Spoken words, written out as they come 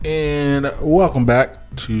And welcome back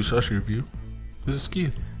to Social Review. This is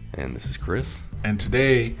Keith. And this is Chris. And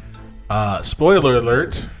today, spoiler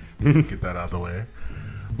alert, get that out of the way.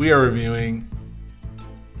 We are reviewing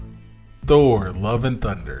Thor: Love and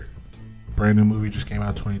Thunder. Brand new movie, just came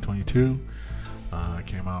out 2022. It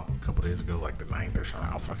came out a couple days ago, like the 9th or something. I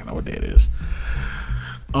don't fucking know what day it is.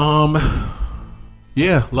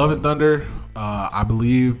 Yeah, Love and Thunder. I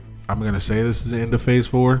believe I'm going to say this is the end of Phase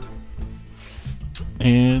 4.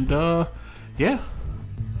 And, yeah.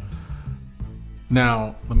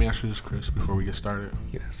 Now, let me ask you this, Chris, before we get started.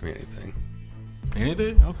 You can ask me anything.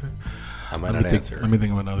 Anything? Okay. I might not answer. Let me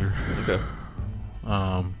think of another. Okay.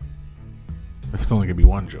 If it's only going to be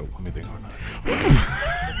one joke, let me think of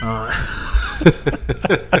another.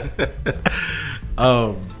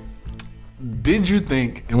 Did you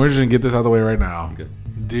think, and we're just going to get this out of the way right now. Okay.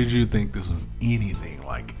 Did you think this was anything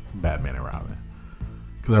like Batman and Robin?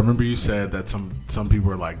 Because I remember you said that some people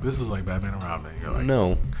were like, this is like Batman and Robin. You're like,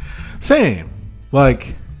 No. Same.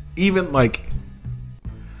 Like, even like,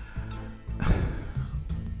 I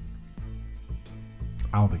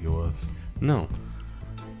don't think it was. No.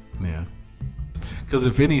 Yeah. Because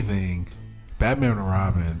if anything, Batman and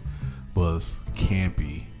Robin was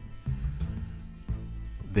campy.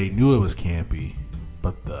 They knew it was campy,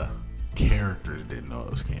 but the characters didn't know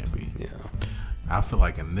it was campy. Yeah. I feel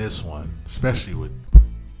like in this one, especially with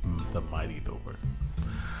the Mighty Thor,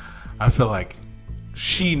 I feel like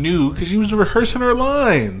she knew because she was rehearsing her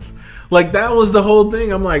lines. Like, that was the whole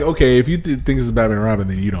thing. I'm like, okay, if you think this is Batman and Robin,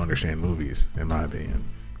 then you don't understand movies, in my opinion.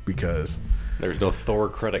 Because There's no Thor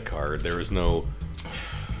credit card. There was no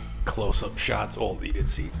close-up shots. Oh, you did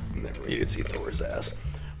see Thor's ass.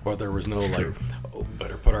 But there was no, like, oh,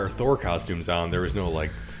 better put our Thor costumes on. There was no, like,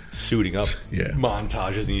 suiting up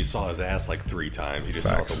montages, and you saw his ass, like, 3 times. You just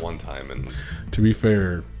saw it the one time. And to be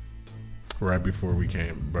fair, right before we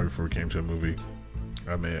came to the movie,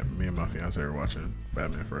 me and my fiance were watching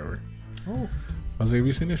Batman Forever. Oh. I was like, have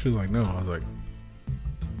you seen this? She was like, no. I was like,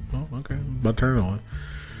 oh, okay. I'm about to turn it on.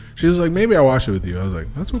 She was like, maybe I'll watch it with you. I was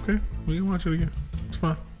like, that's okay. We can watch it again. It's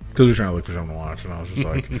fine. Because we were trying to look for something to watch. And I was just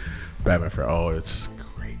like, Batman Forever. Oh, it's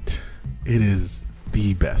great. It is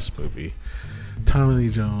the best movie. Tommy Lee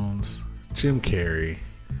Jones, Jim Carrey.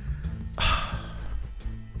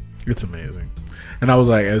 It's amazing. And I was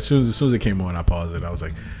like, as soon as it came on, I paused it. I was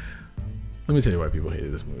like, let me tell you why people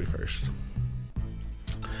hated this movie first.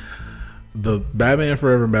 The Batman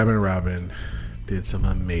Forever and Batman and Robin did some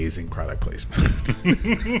amazing product placement.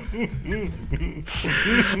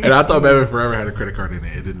 And I thought Batman Forever had a credit card in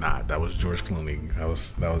it. It did not. That was George Clooney. That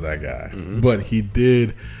was that guy. Mm-hmm. But he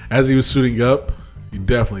did, as he was suiting up, you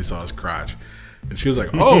definitely saw his crotch. And she was like,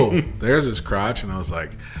 oh, there's his crotch. And I was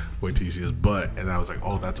like, wait till you see his butt. And I was like,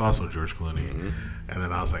 oh, that's also George Clooney. Mm-hmm. And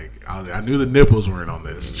then I was like, I knew the nipples weren't on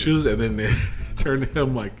this. And then they turned to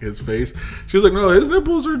him like his face. She was like, no, his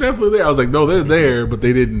nipples are definitely there. I was like, no, they're there, but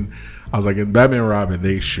they didn't. I was like, in Batman and Robin,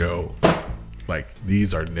 they show like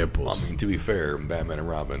these are nipples. I mean, to be fair, Batman and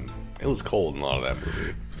Robin, it was cold in a lot of that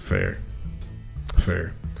movie. Fair.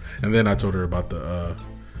 And then I told her about the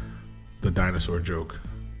dinosaur joke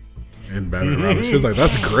in Batman and Robin. She was like,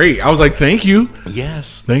 that's great. I was like, thank you.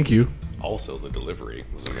 Yes. Thank you. Also, the delivery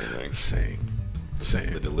was amazing.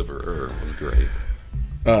 Same. The deliverer was great.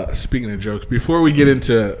 Speaking of jokes, before we get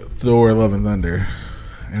into Thor: Love and Thunder,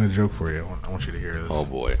 and a joke for you. I want you to hear this. Oh,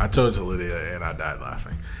 boy. I told it to Lydia, and I died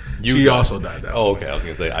laughing. She also died laughing. Oh, okay. I was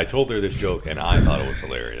going to say, I told her this joke, and I thought it was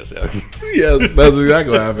hilarious. Yeah. Yes, that's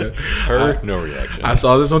exactly what happened. No reaction. I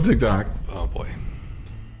saw this on TikTok. Oh, boy.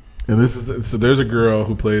 And so there's a girl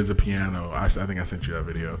who plays the piano. I think I sent you that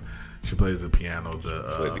video. She plays the piano.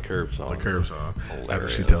 Played the Curb song. The Curb song. Hilarious. After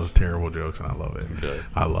she tells terrible jokes, and I love it. Okay.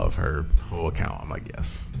 I love her whole account. I'm like,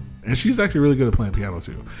 yes. And she's actually really good at playing piano,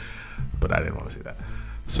 too. But I didn't want to see that.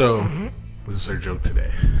 So, this is her joke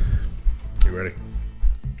today. You ready?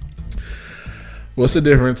 What's the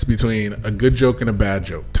difference between a good joke and a bad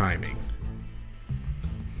joke? Timing.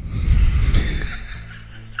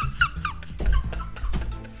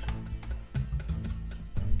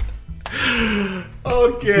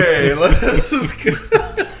 Okay, let's go.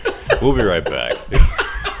 We'll be right back.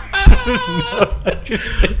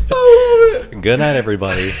 Good night,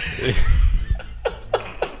 everybody.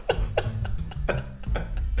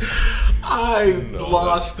 I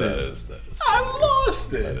lost it. That is I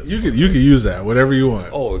lost it. You could use that, whatever you want.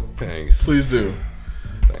 Oh, thanks. Please do.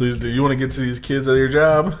 Please do. You want to get to these kids at your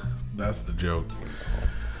job? That's the joke.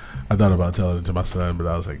 I thought about telling it to my son, but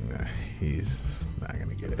I was like, nah, he's not going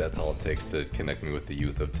to get it. That's all it takes to connect me with the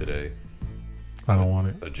youth of today. I don't want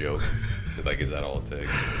it. A joke. Like, is that all it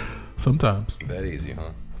takes? Sometimes. That easy,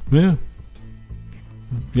 huh? Yeah.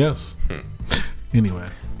 Yes. Anyway.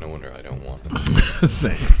 No wonder I don't want it.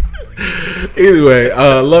 Same. Anyway,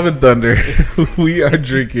 Love and Thunder. We are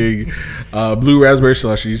drinking blue raspberry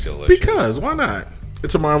slushies. Delicious. Because why not?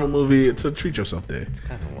 It's a Marvel movie. It's a treat yourself day. It's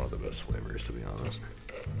kind of one of the best flavors, to be honest.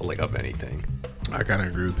 Like of anything. I kind of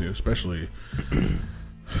agree with you, especially.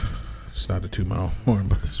 It's not a 2 mile horn,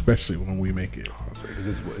 but especially when we make it. Because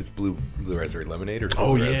it's blue raspberry lemonade or just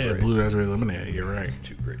Oh blue yeah, raspberry? blue raspberry lemonade. You're right. It's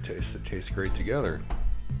two great tastes. It tastes great together.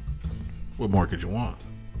 What more could you want?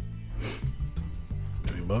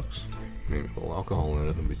 $20. Maybe a little alcohol in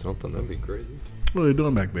it would be something. That'd be crazy. What are they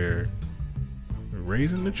doing back there?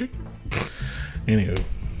 Raising the chicken? Anywho,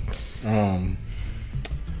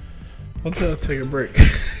 let's take a break.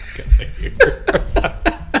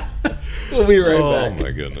 We'll be right back. Oh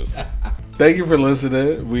my goodness. Thank you for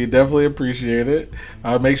listening. We definitely appreciate it.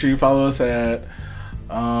 Make sure you follow us at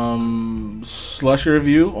Slushy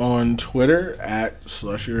Review on Twitter at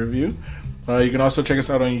Slushy Review. You can also check us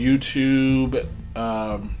out on YouTube.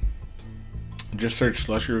 Just search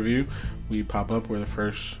Slushy Review. We pop up. We're the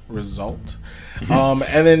first result.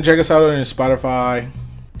 And then check us out on Spotify,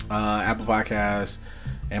 Apple Podcasts,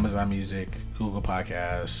 Amazon Music, Google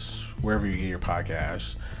Podcasts, wherever you get your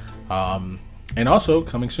podcasts. And also,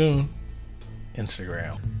 coming soon,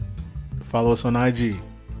 Instagram. Follow us on IG.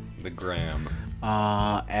 The gram.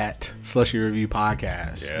 At Slushy Review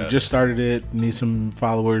Podcast. Yes. We just started it. Need some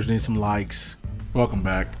followers. Need some likes. Welcome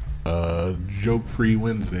back. Joke Free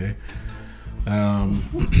Wednesday. I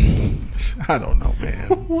don't know, man.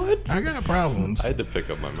 What? I got problems. I had to pick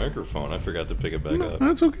up my microphone. I forgot to pick it back up.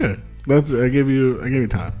 That's okay. I gave you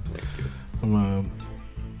time. Thank you. I'm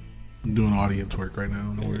doing audience work right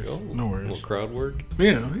now. No worries. Oh, No A worries. little crowd work.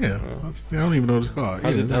 Yeah. I don't even know what it's called.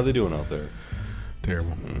 How they doing out there?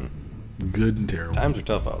 Terrible. Good and terrible. Times are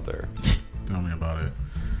tough out there. Tell me about it.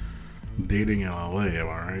 Dating in LA, am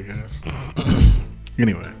I right, guys?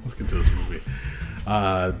 Anyway, let's get to this movie.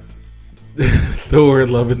 Thor: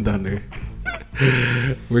 Love and Thunder.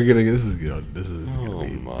 This is good. This is gonna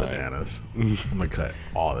be my. bananas. I'm gonna cut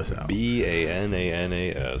all this out.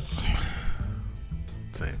 BANANAS.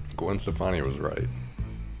 Same. Gwen Stefani was right.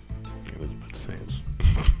 Elizabeth Saints.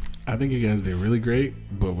 I think you guys did really great,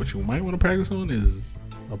 but what you might want to practice on is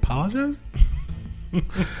apologize.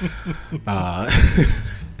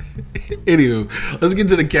 Anywho, let's get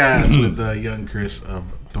to the cast with young Chris of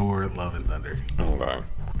Thor: Love and Thunder. Okay.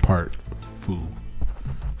 Part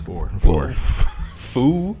four.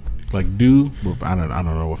 Foo? Like do. I don't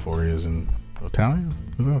know what 4 is in Italian.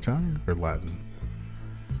 Is that Italian or Latin?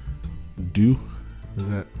 Do. Is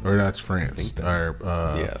that or that's France? I think that, or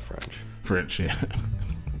yeah, French. French. Yeah.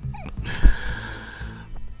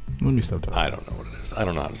 Let me stop talking. I don't know what it is. I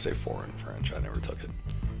don't know how to say 4 in French. I never took it.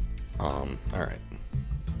 All right.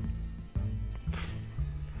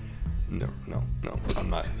 No.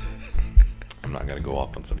 I'm not gonna go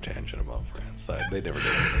off on some tangent about France. They never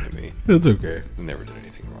did anything to me. It's okay. They never did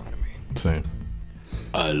anything wrong to me. Same.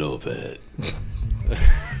 I love it.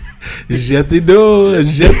 Jet the door,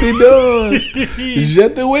 jet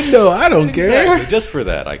the window. I don't care. Exactly. Just for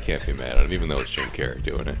that, I can't be mad at him, even though it's Jim Carrey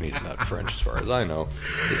doing it, and he's not French as far as I know.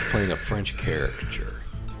 He's playing a French caricature.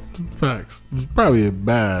 Facts. It's probably a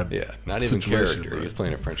bad. Yeah, not even situation, character. but- He's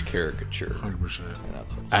playing a French caricature. 100%. And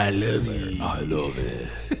I love hilarious. you. I love it.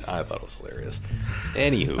 I thought it was hilarious.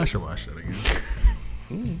 Anywho. I should watch that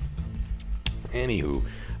again.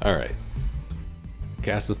 All right.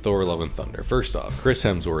 Cast of Thor: Love and Thunder. First off, Chris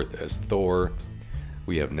Hemsworth as Thor.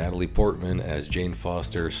 We have Natalie Portman as Jane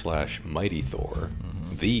Foster / Mighty Thor.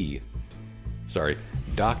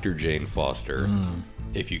 Dr. Jane Foster.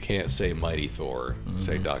 If you can't say Mighty Thor,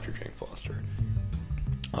 say Dr. Jane Foster.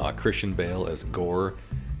 Christian Bale as Gore,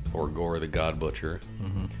 or Gore the God Butcher.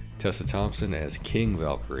 Tessa Thompson as King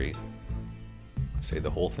Valkyrie. Say the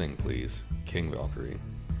whole thing, please. King Valkyrie.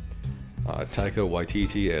 Taika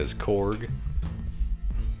Waititi as Korg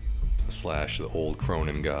 / the old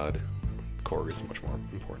Cronin god. Korg is much more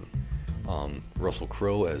important. Russell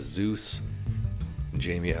Crowe as Zeus.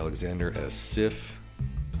 Jamie Alexander as Sif.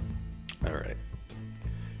 Alright.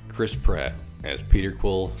 Chris Pratt as Peter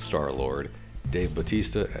Quill, Star-Lord. Dave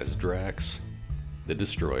Bautista as Drax, the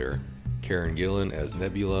Destroyer. Karen Gillan as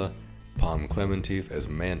Nebula. Pom Klementieff as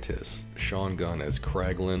Mantis. Sean Gunn as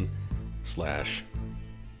Kraglin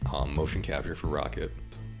 / motion capture for Rocket.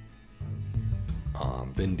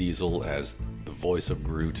 Vin Diesel as the voice of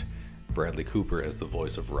Groot. Bradley Cooper as the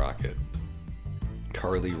voice of Rocket.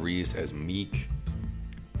 Carly Reese as Meek.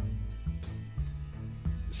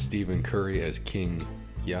 Stephen Curry as King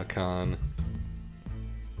Yakan.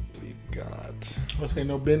 We've got... What's that?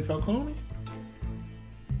 No Ben Falcone?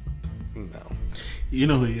 No. You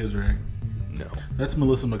know who he is, right? No. That's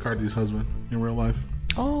Melissa McCarthy's husband in real life.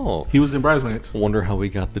 Oh. He was in Bridesmaids. Wonder how he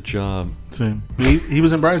got the job. Same. He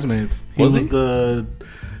was in Bridesmaids. He Was was he?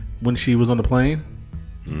 when she was on the plane.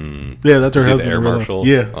 Yeah, that's her Is he husband. the air in real life. marshal?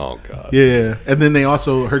 Yeah. Oh, God. Yeah. And then they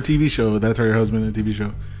also, her TV show, that's her husband in the TV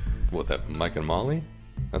show. What, that Mike and Molly?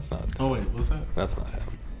 That's not. Oh, wait, what's that? That's not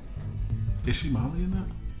him. Is she Molly in that?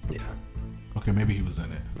 Yeah. Okay, maybe he was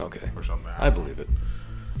in it. Okay. Or something. I believe it.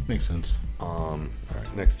 Makes sense. All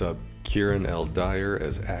right. Next up, Kieran L. Dyer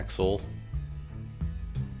as Axel,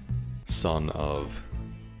 son of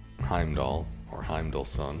Heimdall, or Heimdall's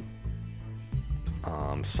son.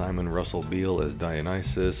 Simon Russell Beale as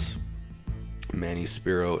Dionysus. Manny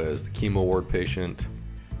Spiro as the chemo ward patient.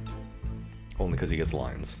 Only because he gets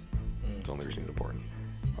lines. It's the only reason he's important.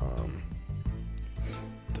 Don't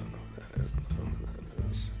know who that is. Don't know who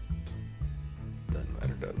that is. Doesn't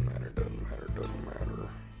matter.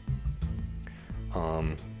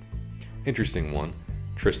 Interesting one.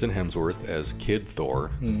 Tristan Hemsworth as Kid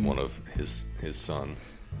Thor, one of his son.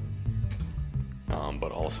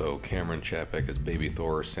 But also Cameron Chapek as Baby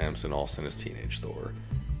Thor, Samson Alston as Teenage Thor.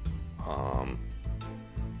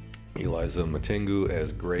 Eliza Matengu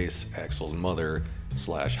as Grace, Axel's mother /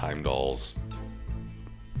 Heimdall's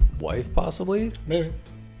wife, possibly? Maybe.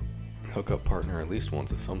 Hookup partner at least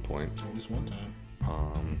once at some point. At least one time.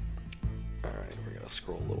 Alright, we're gonna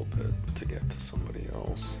scroll a little bit to get to somebody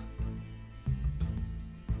else.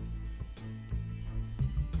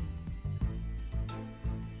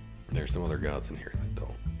 There's some other gods in here that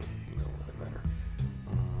don't really matter.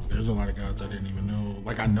 There's a lot of gods I didn't even know.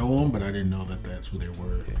 Like, I know them, but I didn't know that that's who they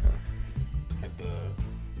were. Yeah. At the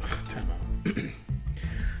time out.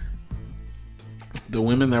 The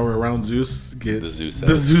women that were around Zeus get The Zeus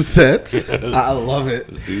the Zeus sets. I love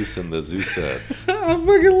it. Zeus and the Zeusettes. I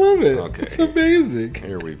fucking love it. Okay. It's amazing.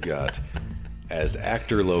 Here we've got, as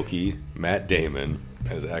actor Loki, Matt Damon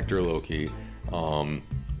as actor Loki.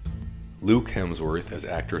 Luke Hemsworth as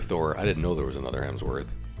actor Thor. I didn't know there was another Hemsworth.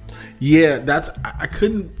 Yeah, I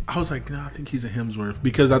couldn't. I was like, no, I think he's a Hemsworth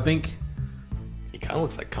because I think He kind of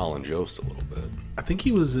looks like Colin Jost a little bit.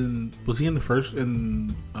 he was in. Was he in the first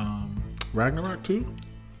in Ragnarok too?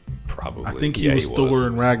 Probably. I think he was Thor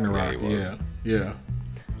in Ragnarok. Yeah, he was. Yeah.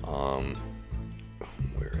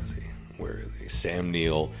 Where is he? Sam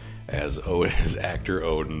Neill as as actor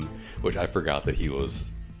Odin, which I forgot that he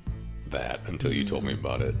was that until you told me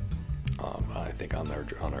about it. I think on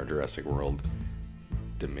our Jurassic World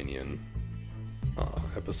Dominion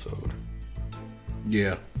episode,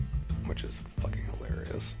 Yeah. which is fucking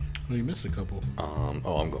hilarious. Well, you missed a couple. I'm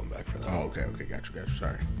going back for that. Oh, okay. Got you.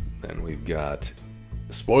 Sorry. Then we've got,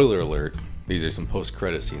 spoiler alert, these are some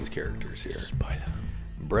post-credit scenes characters here. Spoiler.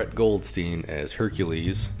 Brett Goldstein as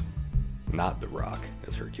Hercules, not The Rock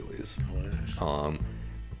as Hercules.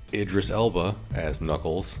 Idris Elba as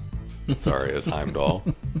Knuckles, as Heimdall.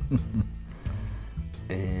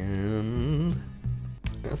 And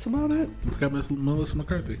that's about it. We got Melissa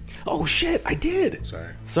McCarthy. Oh shit, I did.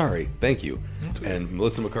 Sorry. Thank you. And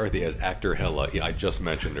Melissa McCarthy as actor Hela. Yeah, I just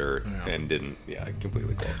mentioned her and didn't. Yeah, I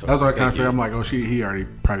completely glossed over. That's what I kind of figured. I'm like, oh, he already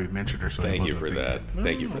probably mentioned her. So Thank you for that.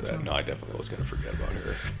 Thank you for that. No, I definitely was going to forget about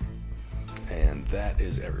her. And that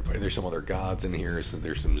is everybody. There's some other gods in here. So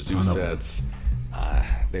there's some Zeus sets.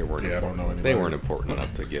 They weren't. I don't know anybody. They weren't important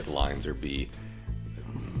enough to get lines or be.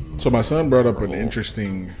 So my son brought up an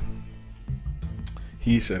interesting.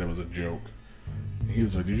 He said it was a joke. He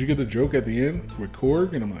was like, "Did you get the joke at the end with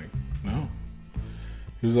Korg?" And I'm like, "No."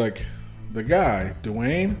 He was like, "The guy,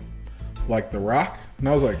 Dwayne, like The Rock," and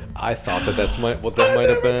I was like, I thought that's what that might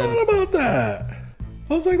have been. I thought about that.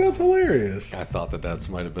 I was like, "That's hilarious." I thought that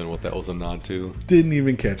might have been what that was a nod to. Didn't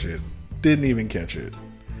even catch it.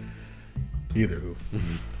 Either.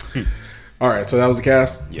 All right, so that was the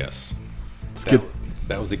cast. Yes. Skip.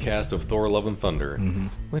 That was the cast of Thor: Love and Thunder. Mm-hmm.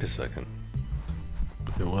 Wait a second.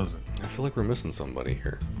 It wasn't. I feel like we're missing somebody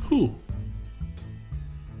here. Who?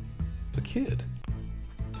 The kid.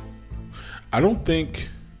 I don't think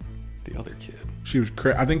The other kid. she was.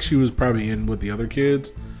 I think she was probably in with the other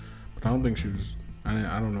kids, but I don't think she was.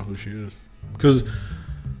 I don't know who she is because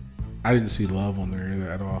I didn't see Love on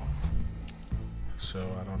there at all. So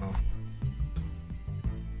I don't know.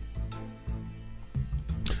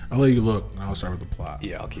 I'll let you look, and I'll start with the plot.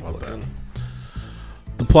 Yeah, I'll keep About looking. that.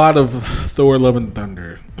 The plot of Thor: Love and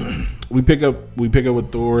Thunder. we pick up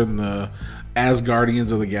with Thor and the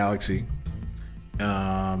Asgardians of the galaxy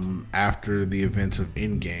after the events of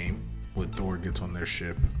Endgame, when Thor gets on their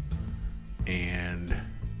ship, and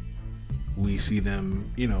we see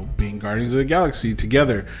them, being Guardians of the Galaxy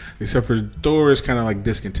together. Except for Thor is kind of like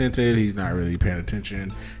discontented. He's not really paying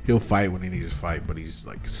attention. He'll fight when he needs to fight, but he's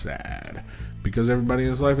like sad because everybody in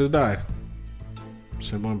his life has died.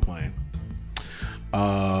 Simple and plain.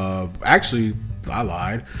 Actually, I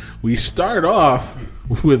lied. We start off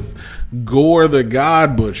with Gore the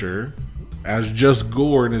God Butcher as just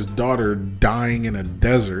Gore and his daughter dying in a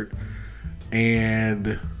desert,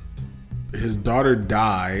 and his daughter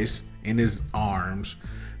dies in his arms,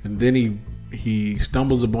 and then he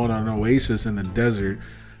stumbles upon an oasis in the desert,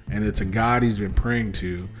 and it's a god he's been praying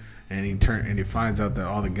to, and he finds out that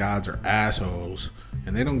all the gods are assholes,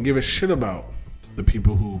 and they don't give a shit about the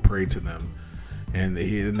people who pray to them. And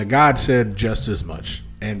the God said just as much,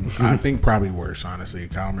 and I think probably worse, honestly. I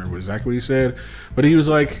can't remember exactly what he said, but he was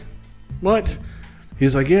like, what?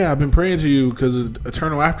 He's like, yeah, I've been praying to you because of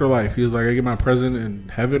eternal afterlife. He was like, I get my present in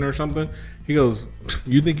heaven or something. He goes,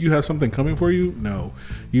 you think you have something coming for you? No.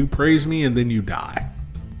 You praise me and then you die.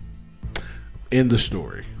 End the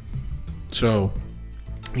story. So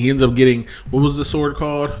he ends up getting, what was the sword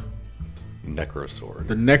called? Necrosword.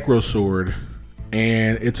 The Necrosword.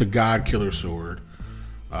 And it's a god killer sword.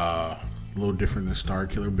 A little different than Star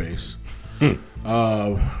Killer Base.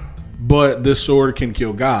 But this sword can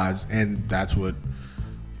kill gods, and that's what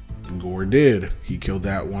Gore did. He killed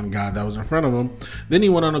that one god that was in front of him. Then he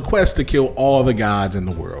went on a quest to kill all the gods in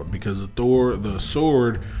the world, because the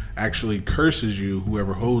sword actually curses you,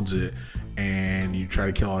 whoever holds it, and you try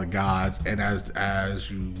to kill all the gods, and as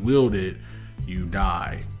you wield it, you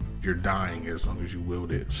die. You're dying as long as you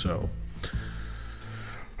wield it. So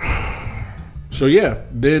yeah,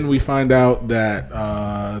 then we find out that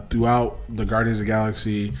throughout the Guardians of the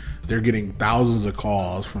Galaxy, they're getting thousands of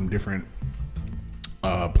calls from different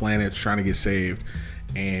planets trying to get saved,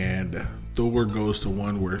 and Thor goes to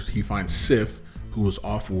one where he finds Sif, who was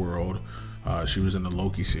off-world. She was in the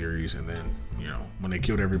Loki series, and then when they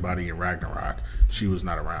killed everybody in Ragnarok, she was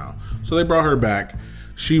not around. So they brought her back.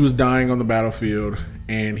 She was dying on the battlefield,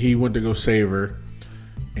 and he went to go save her,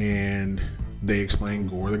 and they explained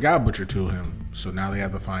Gore the God Butcher to him. So now they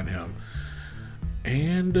have to find him.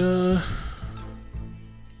 And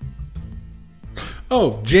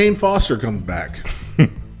Jane Foster comes back.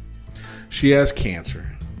 She has cancer.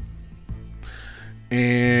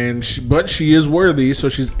 But she is worthy, so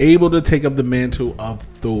she's able to take up the mantle of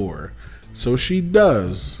Thor. So she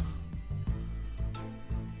does.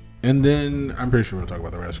 And then I'm pretty sure we'll talk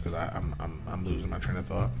about the rest because I'm losing my train of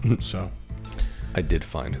thought. So I did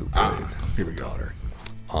find who played your daughter.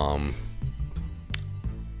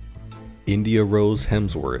 India Rose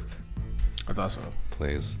Hemsworth. I thought so.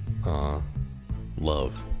 Plays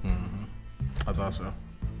Love. Mm-hmm. I thought so.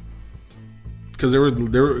 Because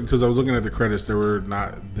because I was looking at the credits, there were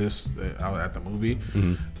not this at the movie.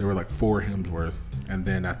 Mm-hmm. There were like 4 Hemsworth, and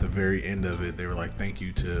then at the very end of it, they were like, "Thank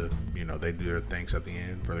you to they do their thanks at the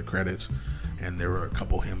end for the credits," and there were a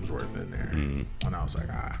couple Hemsworth in there, and I was like,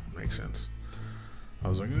 makes sense. I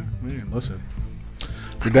was like, man, listen,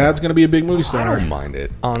 your dad's gonna be a big movie star. I don't mind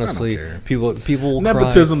it, honestly. People will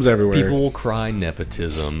nepotism's cry, everywhere. People will cry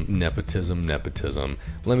nepotism.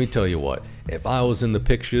 Let me tell you what. If I was in the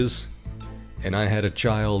pictures and I had a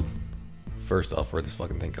child, first off, where'd this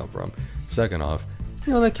fucking thing come from? Second off,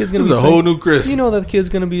 that kid's gonna be a whole new Chris. That kid's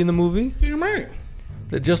gonna be in the movie. You're right.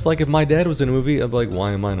 That just like if my dad was in a movie, I'd be like,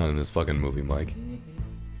 why am I not in this fucking movie, Mike?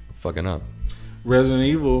 Fucking up. Resident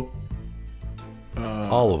Evil.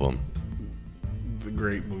 All of them. The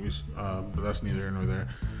great movies. But that's neither here nor there.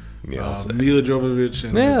 Yeah, Mila Jovovich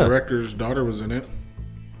and the director's daughter was in it.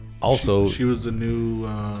 Also, she was the new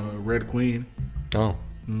Red Queen. Oh.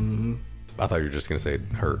 Mm-hmm. I thought you were just going to say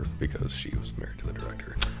her because she was married to the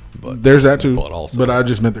director. But there's that too. But I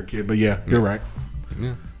just meant their kid. But yeah, you're right.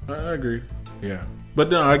 Yeah. I agree. Yeah. But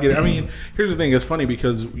no, I get it. I mean, here's the thing. It's funny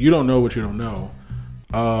because you don't know what you don't know.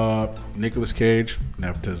 Nicolas Cage,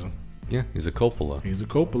 nepotism. Yeah, he's a Coppola. He's a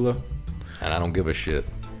Coppola. And I don't give a shit.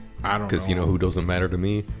 I don't know. Because you know who doesn't matter to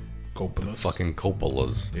me? Coppolas. Fucking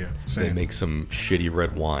Coppolas. Yeah, same. They make some shitty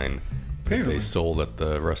red wine. Apparently. They sold at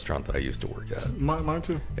the restaurant that I used to work at. Mine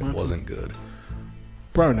too. It wasn't good.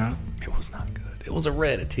 Probably not. It was not good. It was a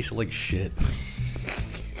red. It tasted like shit.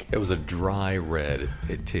 It was a dry red.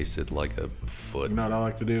 It tasted like a foot. You know what I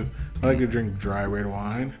like to do? I like to drink dry red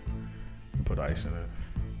wine and put ice in it.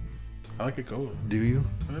 I like it cold. Do you?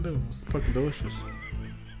 I do. It's fucking delicious.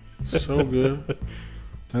 So good.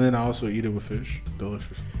 And then I also eat it with fish.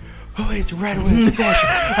 Delicious. Oh, it's red with fish.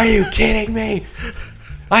 Are you kidding me?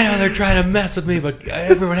 I know they're trying to mess with me, but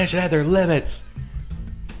everyone should have their limits.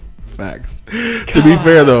 Facts. To be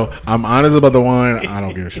fair though, I'm honest about the wine. I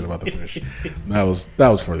don't give a shit about the fish. That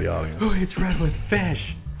was for the audience. Oh, it's red with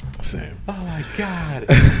fish. Same. Oh my god.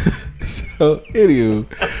 So, anywho,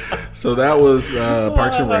 so that was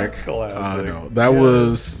Parks and Rec. Classic. No, that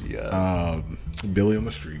was Yes. Billy on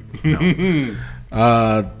the Street. No.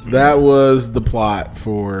 That was the plot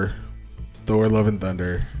for Thor: Love and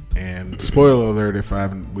Thunder. And spoiler alert, if I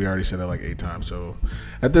haven't, we already said it like 8 times. So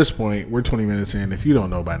at this point, we're 20 minutes in. If you don't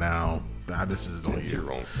know by now, this is on It's you.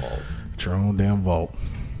 your own fault. It's your own damn vault.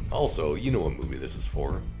 Also, you know what movie this is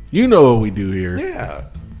for. You know what we do here. Yeah.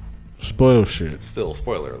 Spoil shit. Still,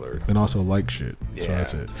 spoiler alert. And also like shit. So Yeah.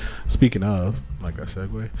 that's it. Speaking of, like I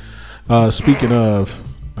segue. Speaking of,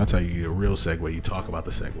 that's how you get a real segue. You talk about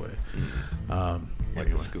the segue. Like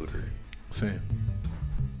Anyway. the scooter. Same.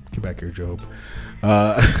 Get back here, Job.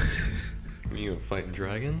 You fighting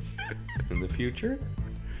dragons in the future?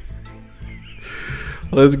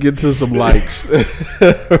 Let's get to some likes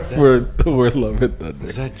for Thor: Love and Thunder.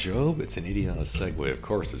 Is that Job? It's an idiot on a segue. Of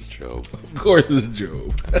course it's Job. Of course, it's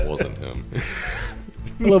Job. That wasn't him.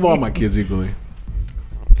 I love all my kids equally.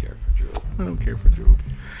 I don't care for Job. I don't care for Job.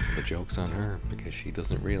 The joke's on her because she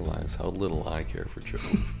doesn't realize how little I care for Job.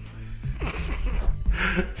 All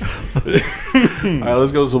right,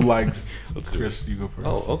 let's go with some likes. Let's do Chris, you go first.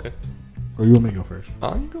 Oh, okay. Or you want me to go first?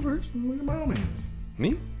 You go first. By all means.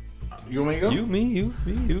 Me? You want me to go? You, me, you.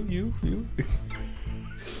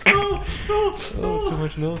 Oh, too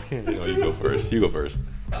much nose candy. No, you go first. You go first.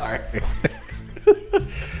 All right.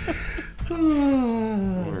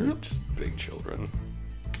 We're just big children.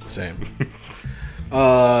 Same.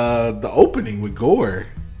 The opening with Gore,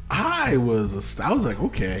 I was like,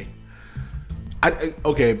 okay. I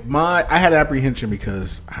had apprehension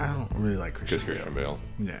because I don't really like Christian Bale.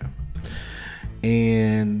 Yeah.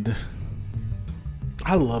 And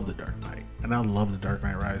I love The Dark Knight, and I love The Dark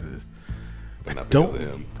Knight Rises. But I not because of don't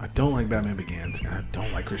him. I don't like Batman Begins, and I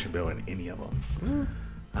don't like Christian Bale in any of them.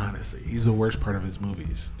 Honestly, he's the worst part of his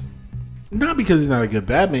movies. Not because he's not a good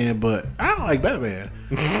Batman, but I don't like Batman.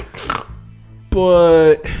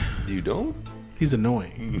 But You don't? he's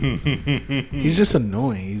annoying. He's just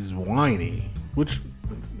annoying. He's whiny, which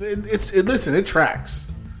listen, it tracks.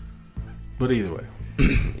 But either way,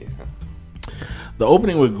 Yeah. the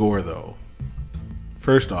opening with Gore though.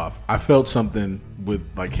 First off, I felt something with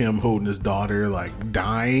like him holding his daughter like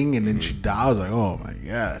dying, and then she died. I was like, oh my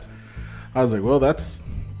god. I was like, well, that's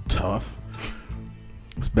tough.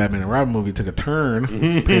 This Batman and Robin movie took a turn,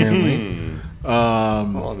 apparently.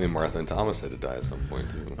 Well, I mean, Martha and Thomas had to die at some point,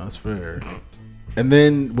 too. That's fair. And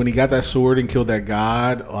then when he got that sword and killed that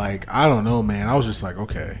god, like, I don't know, man. I was just like,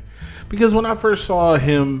 okay. Because when I first saw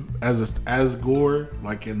him as Gore,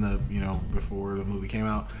 like in the, before the movie came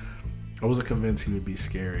out, I wasn't convinced he would be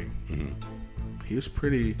scary. Mm-hmm. He was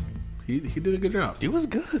pretty, he did a good job. He was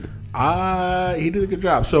good. He did a good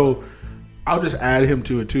job. So I'll just add him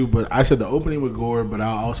to it too. But I said the opening with Gore, but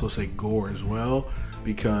I'll also say Gore as well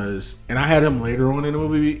because, and I had him later on in the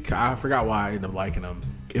movie. I forgot why I ended up liking him.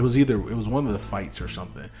 It was one of the fights or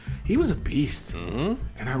something. He was a beast, and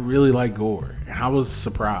I really like Gore, and I was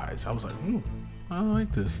surprised. I was like, I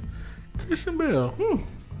like this Christian Bale.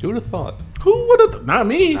 Who would have thought? Who would have? Not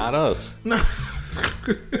me. Not us. Not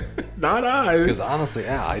I. Because honestly,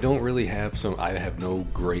 I don't really have I have no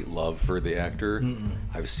great love for the actor.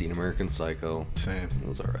 I've seen American Psycho. Same. It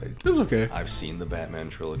was all right. It was okay. I've seen the Batman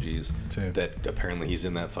trilogies. Same. That apparently he's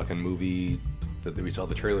in that fucking movie that we saw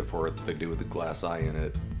the trailer for that they do with the glass eye in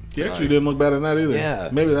it. He actually didn't look bad in that either. Yeah.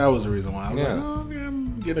 Maybe that was the reason why. I was Yeah. like, oh, yeah,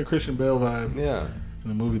 I'm getting a Christian Bale vibe Yeah. in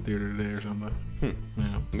the movie theater today or something.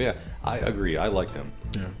 Yeah. Yeah, I agree. I liked him.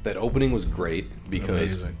 Yeah. That opening was great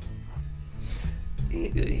because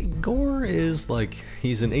Amazing. Gore is like,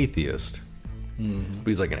 he's an atheist. But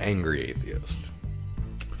he's like an angry atheist.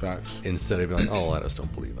 Facts. Instead of being like, oh, I just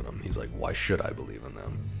don't believe in them. He's like, why should I believe in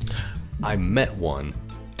them? I met one,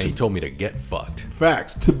 and he told me to get fucked.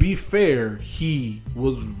 Facts. To be fair, he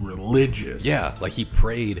was religious. Yeah, like he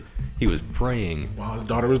prayed. He was praying. While his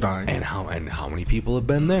daughter was dying. And how many people have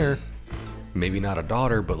been there? Maybe not a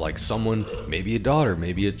daughter, but like someone, maybe a daughter,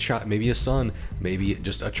 maybe a child, maybe a son, maybe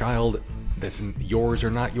just a child that's yours or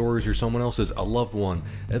not yours or someone else's, a loved one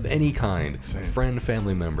of any kind, friend,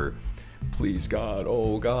 family member. Please, God,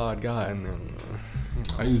 oh God, and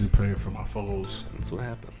I usually pray for my foes. that's what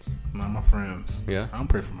happens. Not my friends. Yeah? I don't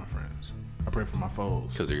pray for my friends. I pray for my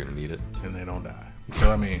foes. Because you're gonna need it. And they don't die.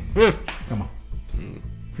 So I mean, come on.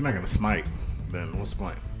 If you're not gonna smite, then what's the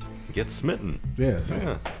point? Get smitten. Yeah.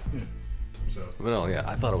 Yeah. So But no, yeah,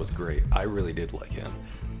 I thought it was great. I really did like him.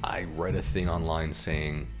 I read a thing online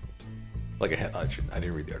saying, like I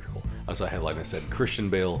didn't read the article. I saw a headline that said Christian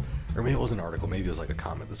Bale or maybe it was an article, maybe it was like a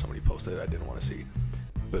comment that somebody posted I didn't want to see,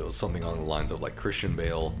 but it was something along the lines of like Christian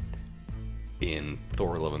Bale in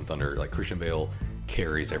Thor: Love and Thunder. Like Christian Bale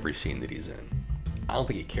carries every scene that he's in. I don't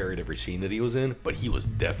think he carried every scene that he was in, but he was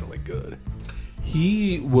definitely good.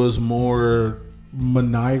 He was more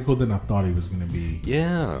maniacal than I thought he was going to be.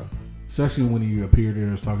 Yeah. Especially when he appeared there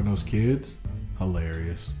and was talking to those kids.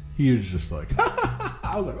 Hilarious. He was just like,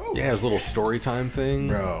 I was like, oh. Yeah, his little story time thing.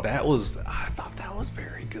 Bro. I thought that was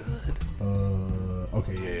very good.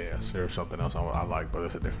 Okay, Yeah. So there's something else I like, but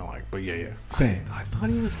it's a different like. But yeah. Same. I thought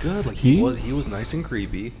he was good. Like He- he was nice and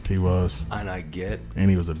creepy. He was. And I get, And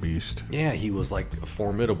he was a beast. yeah, he was like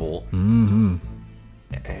formidable. Mm-hmm.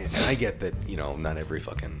 And I get that, you know, not every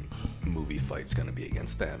fucking movie fight's gonna be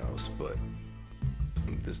against Thanos, but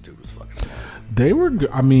this dude was fucking him up. They were,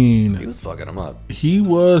 I He mean, was fucking him up. he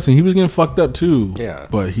was, and he was getting fucked up too. Yeah.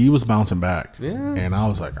 But he was bouncing back. Yeah. And I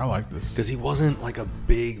was like, I like this. Because he wasn't like a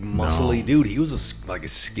big muscly dude. He was like a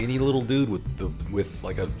skinny little dude with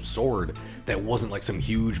like a sword that wasn't like some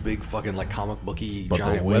huge big fucking like comic booky But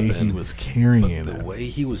giant the way weapon. he was carrying But the it. way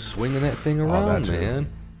he was swinging that thing around, too.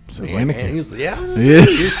 man. So It was like, Anakin. man, he was, yeah, Yeah.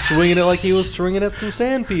 he was swinging it like he was swinging at some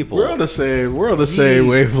sand people. We're on the same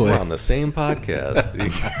wavelength. We're on the same podcast.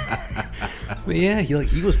 But yeah,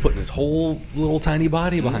 he was putting his whole little tiny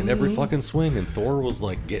body behind every fucking swing, and Thor was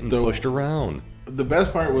like getting pushed around. The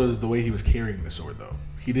best part was the way he was carrying the sword, though.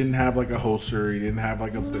 He didn't have like a holster. He didn't have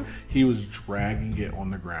like he was dragging it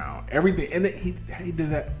on the ground. Everything, and he did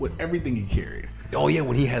that with everything he carried. Oh yeah,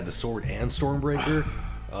 when he had the sword and Stormbreaker.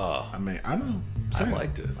 I mean, I know. I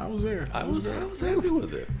liked it. I was there. I was happy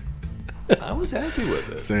with it. I was happy with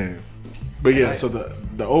it. Same. But yeah, so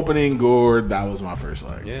the opening gore, that was my first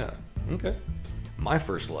like. Yeah. Okay. My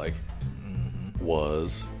first like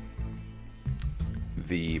was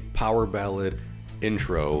the power ballad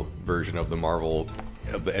intro version of the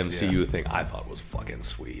MCU thing. I thought was fucking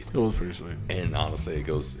sweet. It was pretty sweet. And honestly, it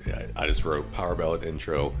goes. I just wrote power ballad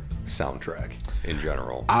intro soundtrack in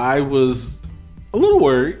general. I was a little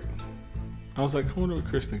worried. I was like, I wonder what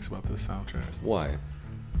Chris thinks about this soundtrack. Why,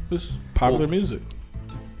 This is popular Well- music.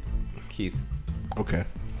 Keith? Okay.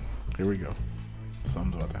 Here we go.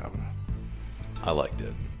 Something's about to happen. I liked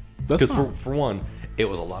it That's because fine. for one, it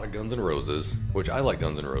was a lot of Guns N' Roses, which I like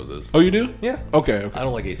Guns N' Roses. Oh, you do? Yeah. Okay. I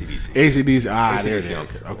don't like AC/DC. ACDC. There it AC/DC I don't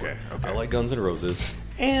is. care for. Okay. I like Guns N' Roses.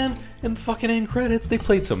 And in the fucking end credits, they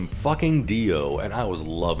played some fucking Dio, and I was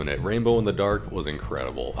loving it. Rainbow in the Dark was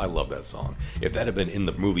incredible. I love that song. If that had been in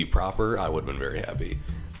the movie proper, I would have been very happy.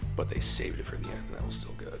 But they saved it for the end, and that was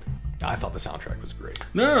still good. I thought the soundtrack was great.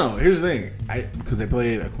 No. Here's the thing. Because they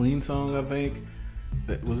played a Queen song, I think.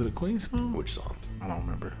 Was it a Queen song? Which song? I don't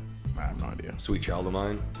remember. I have no idea. Sweet Child of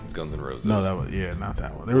Mine? Guns N' Roses. No, that was not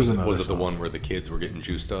that one. There was another. Was it the song. one where the kids were getting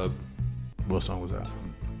juiced up? What song was that?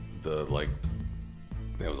 That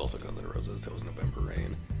was also Guns N' Roses. That was November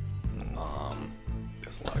Rain.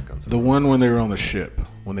 There's a lot of Guns N' The Roses. one when they were on the ship,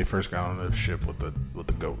 when they first got on the ship with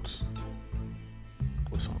the goats.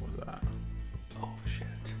 What song was that? Oh shit!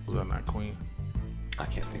 Was that not Queen? I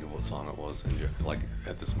can't think of what song it was. Like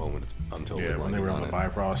at this moment, I'm totally Yeah, when they blanking were on the it.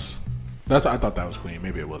 Bifrost. I thought that was Queen.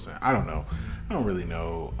 Maybe it wasn't. I don't know. I don't really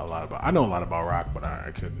know a lot about. I know a lot about rock, but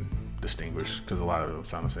I couldn't distinguish because a lot of them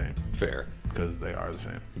sound the same Fair. because they are the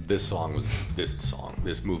same.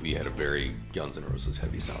 This movie had a very Guns N' Roses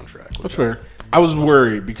heavy soundtrack. That's fair. I was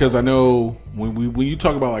worried because I know when you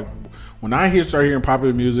talk about like when I start hearing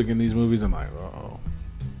popular music in these movies, I'm like, oh.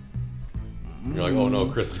 You're like, oh no,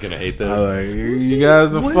 Chris is gonna hate this. I was like, you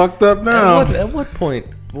guys are fucked up now. At what point?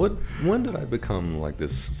 When did I become like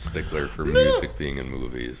this stickler for music being in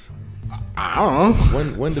movies? I don't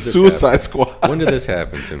know. When did this Suicide happen? Squad. When did this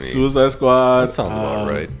happen to me? Suicide Squad. That sounds about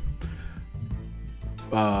right.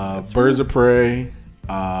 Birds of Prey.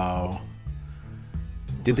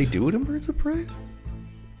 Did they do it in Birds of Prey?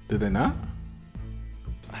 Did they not?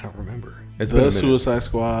 I don't remember. It's been a The minute. Suicide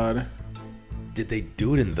Squad. Did they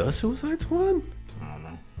do it in The Suicide Squad? I don't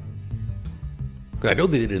know. 'Cause I know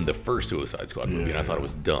they did it in the first Suicide Squad movie, and I thought it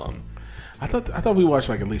was dumb. I thought we watched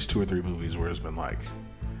like at least 2 or 3 movies where it's been like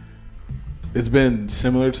it's been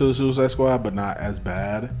similar to the Suicide Squad, but not as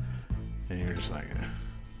bad. And you're just like,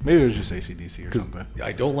 maybe it was just AC/DC or something.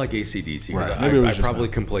 I don't like AC/DC because Right, maybe it was I just probably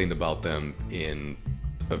them. complained about them in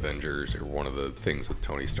Avengers or one of the things with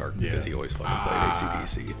Tony Stark because he always fucking played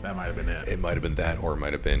AC/DC. That might have been it. It might have been that, or it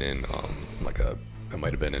might have been in it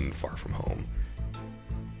might have been in Far From Home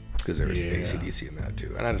because there was AC/DC in that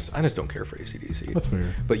too. And I just don't care for AC/DC. That's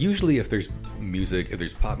fair. But usually, if there's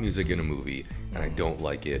pop music in a movie and I don't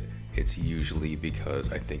like it, it's usually because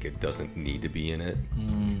I think it doesn't need to be in it,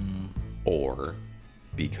 or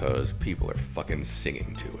because people are fucking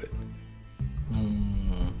singing to it.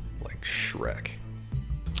 Like Shrek.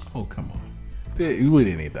 Oh, come on. We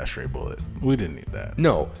didn't need that straight bullet. We didn't need that.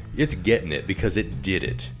 No, it's getting it because it did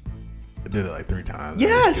it. It did it like 3 times.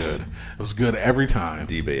 Yes! It was good every time.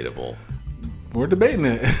 Debatable. We're debating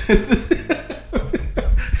it.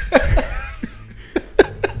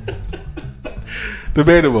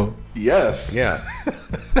 Debatable. Yes. Yeah.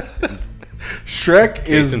 Shrek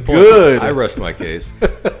is Case in point, good. I rest my case.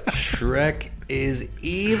 Shrek is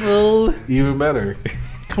evil. Even better.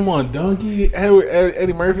 Come on, Donkey.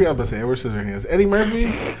 Eddie Murphy. I'm about to say Edward Scissorhands. Eddie Murphy.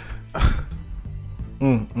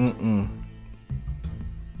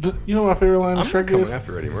 You know what my favorite line of I'm Shrek not coming is?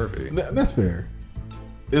 after Eddie Murphy. That's fair.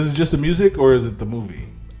 Is it just the music or is it the movie?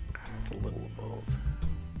 It's a little of both.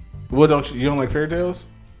 What don't you don't like fairy tales?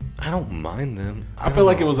 I don't mind them. I feel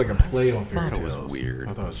like it was like a play on fairy thought tales. it was weird.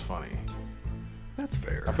 I thought it was funny. That's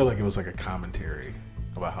fair. I feel like it was like a commentary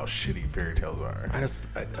about how shitty fairy tales are.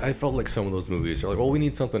 I felt like some of those movies are like, well, we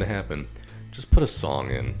need something to happen. Just put a song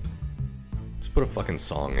in. Just put a fucking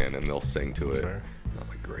song in and they'll sing to it. Fair. Not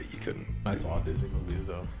like, great, you couldn't. That's all Disney movies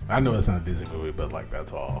though. I know it's not a Disney movie, but like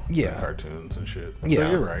that's all. Yeah. Like cartoons and shit. So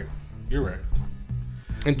Yeah. you're right. You're right.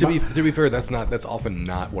 And to be fair, that's often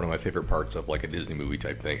not one of my favorite parts of like a Disney movie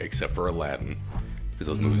type thing, except for Aladdin, because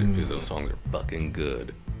those movies, because those songs are fucking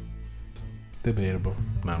good. Debatable.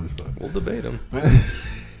 No, I'm just playing. We'll debate them.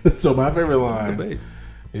 So my favorite line Debate.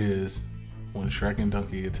 is when Shrek and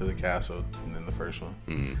Donkey get to the castle, and then the first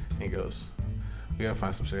one, he goes, "We gotta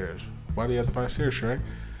find some stairs. Why do you have to find stairs, Shrek?"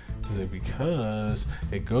 He said, "Because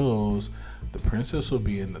it goes, the princess will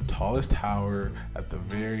be in the tallest tower at the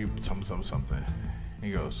very something."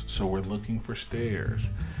 He goes, "So we're looking for stairs."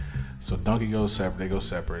 So Donkey goes separate. They go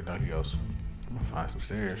separate. Donkey goes, "I'm gonna find some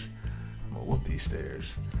stairs. I'm gonna whoop these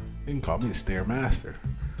stairs. You can call me the Stair Master.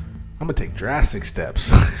 I'm gonna take drastic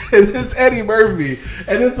steps." And it's Eddie Murphy,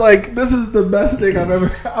 and it's like, this is the best thing I've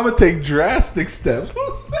ever. I'm gonna take drastic steps.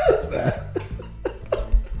 Who says that?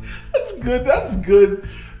 That's good. That's good.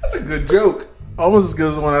 That's a good joke. Almost as good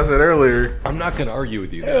as the one I said earlier. I'm not gonna argue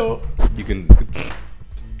with you. Ew. That you can.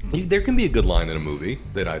 There can be a good line in a movie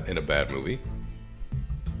in a bad movie.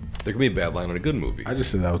 There can be a bad line in a good movie. I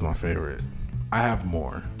just said that was my favorite. I have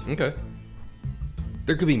more. Okay.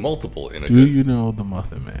 There could be multiple in a Do good. you know the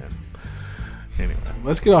Muffin Man? Anyway,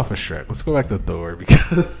 let's get off of Shrek. Let's go back to Thor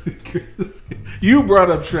because you brought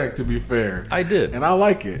up Shrek. To be fair, I did. and I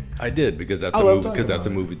like it. I did because that's I a love movie. talking Because that's a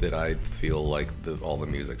about it. movie that I feel like all the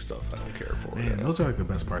music stuff I don't care for. Man, those are like the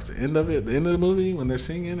best parts. The end of it, the end of the movie when they're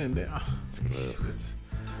singing and it's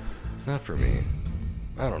It's not for me.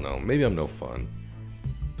 I don't know. Maybe I'm no fun.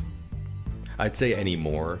 I'd say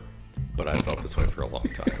anymore, but I felt this way for a long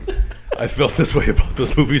time. I felt this way about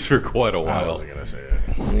those movies for quite a I while. wasn't gonna say it.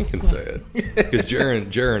 You can say it. Because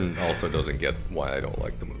Jaren also doesn't get why I don't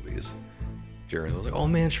like the movies. Jaren was like, "Oh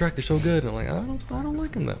man, Shrek, they're so good." And I'm like, I don't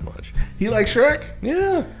like them that much. He likes Shrek?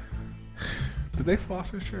 Yeah. Did they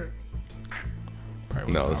floss in Shrek?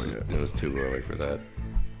 Probably No, wasn't it was too early for that.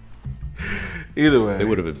 Either way, They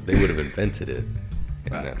would have invented it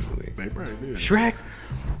in facts. that movie. They probably did. Shrek,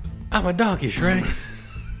 I'm a donkey, Shrek.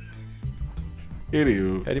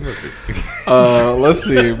 Anywho, Eddie Murphy. let's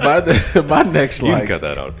see. My next You can like. cut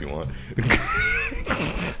that out if you want.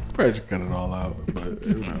 Probably just cut it all out, but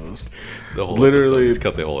who knows? The whole Literally, episode. Just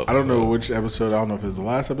cut the whole episode. I don't know which episode. I don't know if it's the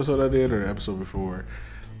last episode I did or the episode before,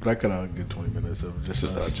 but I cut out a good 20 minutes of just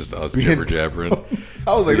us being jibber jabbering.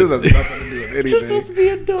 I was like, this has nothing to do with anything. Just us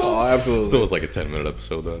being dumb. Oh, absolutely. So it was like a 10-minute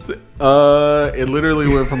episode then. It literally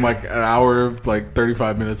went from like an hour, like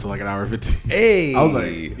 35 minutes to like an hour 15. Hey, I was like,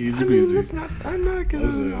 easy peasy. I'm not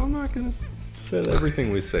Listen. gonna say that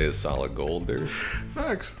everything we say is solid gold. There's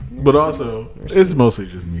Facts. But also, it's mostly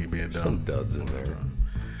just me being dumb. some duds in there.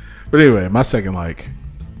 But anyway, my second like,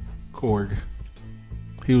 Korg.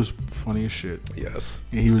 He was funny as shit. Yes.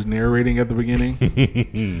 And he was narrating at the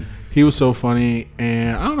beginning. He was so funny,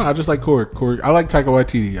 and I don't know. I just like Korg. Korg. I like Taika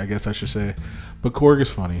Waititi, I guess I should say, but Korg is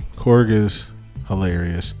funny. Korg is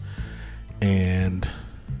hilarious, and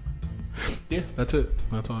yeah, that's it.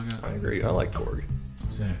 That's all I got. I agree. I like Korg.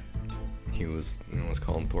 Same. He was, let's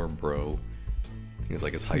call him Thor Bro. He was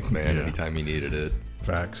like his hype man Yeah. anytime he needed it.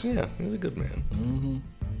 Facts. Yeah, he was a good man.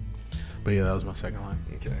 But yeah, that was my second line.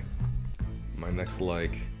 Okay. My next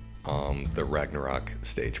the Ragnarok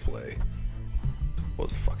stage play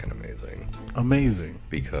was fucking amazing Amazing.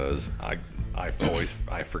 because I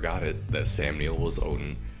forgot it that Sam Neill was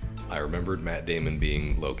Odin. I remembered Matt Damon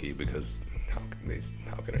being Loki because how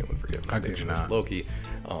can anyone forget How Matt could Damon you was not? Loki?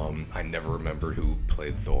 I never remembered who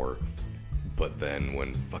played Thor, but then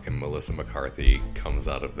when fucking Melissa McCarthy comes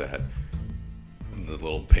out of that the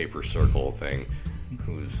little paper circle thing.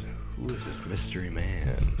 Who is this mystery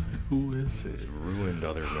man? Who is Who's it? ruined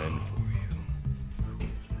other men for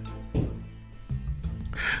you?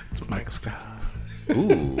 It's Michael Scott.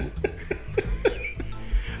 Ooh.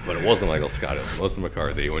 But it wasn't Michael Scott. It was Melissa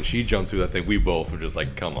McCarthy. When she jumped through that thing, we both were just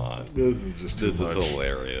like, "Come on, This is just too this much. is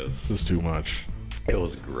hilarious." This is too much. It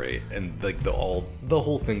was great, and like the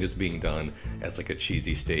whole thing just being done as like a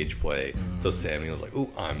cheesy stage play. So Samuel's like, "Ooh,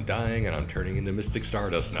 I'm dying, and I'm turning into Mystic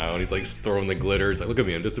Stardust now," and he's like throwing the glitter. He's like, "Look at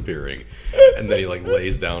me, I'm disappearing," and then he like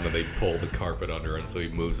lays down, and they pull the carpet under, and so he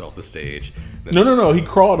moves off the stage. Then, No. He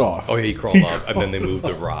crawled off. oh yeah, he crawled off, and then they moved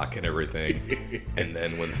the rock and everything. And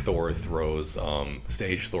then when Thor throws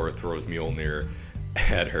Mjolnir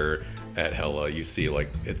at Hela, you see like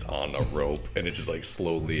it's on a rope, and it's just like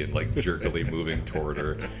slowly and like jerkily moving toward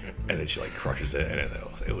her, and then she like crushes it, and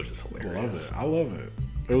it was just hilarious. I love it.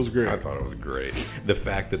 It was great. I thought it was great. The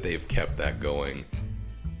fact that they've kept that going.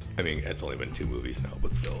 I mean, it's only been 2 movies now,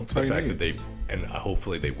 but still, the fact that they, and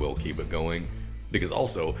hopefully they will keep it going, because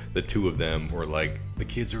also the 2 of them were like, the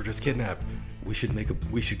kids were just kidnapped. We should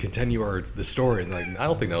continue the story, and like I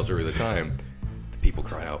don't think that was really the time. The people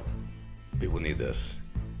cry out. People need this.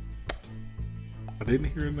 I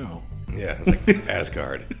didn't hear a no. Yeah, it's like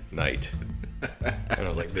Asgard Night, and I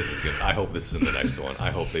was like, "This is good. I hope this is in the next one. I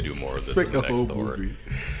hope they do more of this in the next Thor." Movie.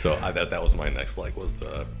 So that was my next was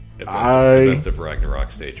the Events of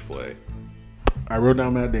Ragnarok stage play. I wrote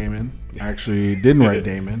down Matt Damon. I actually didn't write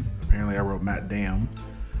Damon. Apparently, I wrote Matt Dam.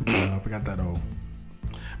 I forgot that O.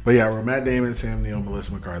 But yeah, I wrote Matt Damon, Sam Neill,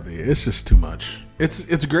 Melissa McCarthy. It's just too much.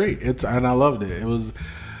 It's great. And I loved it. It was.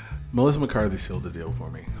 Melissa McCarthy sealed the deal for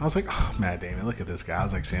me. I was like, oh, Matt Damon, look at this guy. I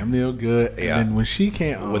was like, Sam Neill, good. And then when she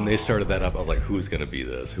came... When they started that up, I was like, who's going to be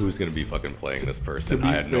this? Who's going to be fucking playing this person?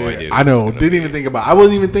 I had no idea. I know. Didn't even think about it. I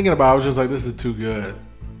wasn't even thinking about it. I was just like, this is too good.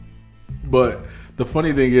 But the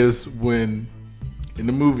funny thing is, when in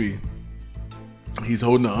the movie, he's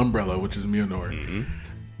holding the umbrella, which is Mjolnir. Mm-hmm.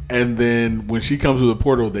 And then when she comes to the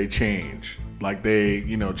portal, they change. Like they,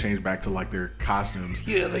 change back to like their costumes.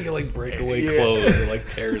 Yeah, they can like break away clothes and like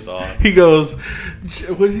tears off. He goes,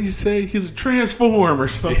 what did he say? He's a transform or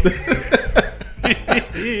something.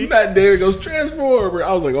 Matt Damon goes, transform.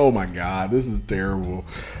 I was like, oh my God, this is terrible.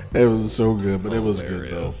 It was so good, but it was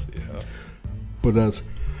good though. Yeah. But that's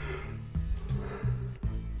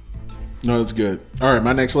good. All right,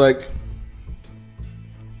 my next leg.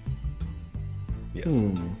 Yes.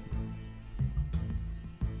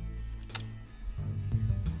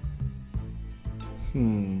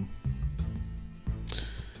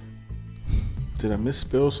 Did I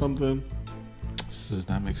misspell something? This does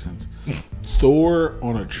not make sense. Thor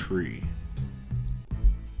on a tree.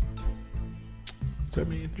 Does that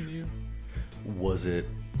mean anything to you? Was it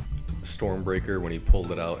Stormbreaker when he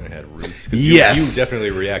pulled it out and it had roots? 'Cause Yes. You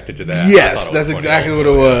definitely reacted to that. Yes, that's exactly what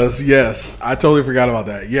it was. Yes. I totally forgot about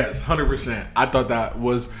that. Yes, 100%. I thought that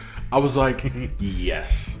was, I was like,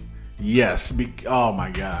 yes. Yes. Oh my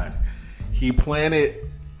God. He planted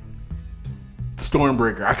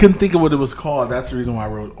Stormbreaker. I couldn't think of what it was called. That's the reason why I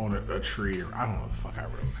wrote on a tree. I don't know what the fuck I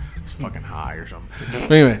wrote. It's fucking high or something.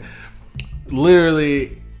 But anyway,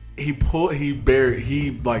 literally, he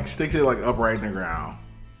sticks it like upright in the ground.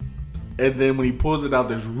 And then when he pulls it out,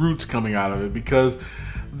 there's roots coming out of it because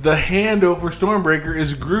the handle for Stormbreaker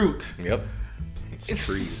is Groot. Yep. It's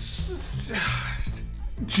trees.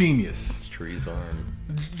 Genius. It's trees' arm.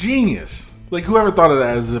 Genius. Like, whoever thought of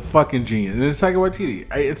that is a fucking genius. And it's Taika Waititi.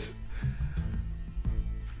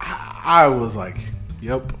 I was like,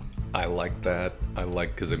 yep. I like that.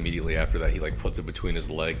 Because immediately after that, he like puts it between his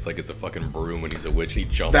legs like it's a fucking broom and he's a witch. And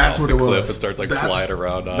he jumps off the cliff and starts like flying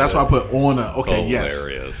around on That's it. why I put on a... Okay,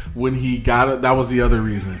 Hilarious. Yes. When he got it, that was the other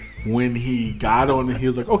reason. When he got on it, he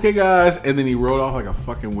was like, okay, guys. And then he rode off like a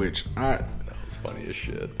fucking witch. That was funny as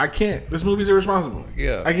shit. I can't. This movie's irresponsible.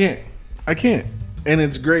 Yeah. I can't. And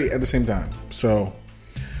it's great at the same time. So,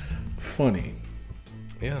 funny.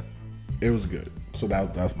 Yeah. It was good. So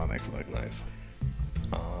that's my next like. Nice.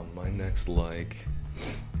 My next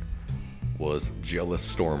was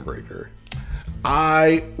Jealous Stormbreaker.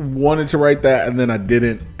 I wanted to write that and then I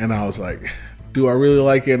didn't, and I was like, do I really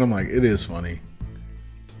like it? And I'm like, it is funny.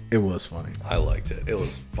 It was funny. I liked it. It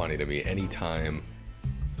was funny to me anytime,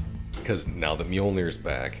 because now that Mjolnir's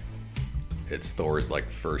back, it's Thor's like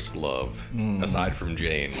first love. Aside from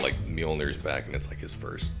Jane, like Mjolnir's back and it's like his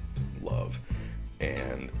first love.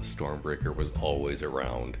 And Stormbreaker was always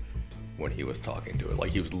around when he was talking to it.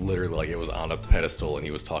 Like he was literally like it was on a pedestal and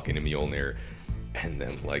he was talking to Mjolnir. And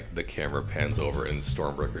then, like, the camera pans over and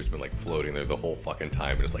Stormbreaker's been, like, floating there the whole fucking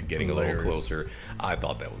time, and it's, like, getting Hilarious. a little closer. I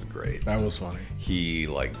thought that was great. That was funny. He,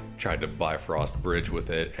 like, tried to Bifrost bridge with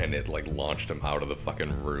it, and it, like, launched him out of the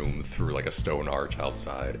fucking room through, like, a stone arch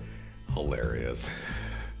outside. Hilarious.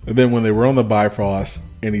 And then when they were on the Bifrost,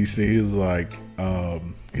 and he's like, oh,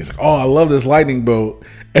 I love this lightning bolt.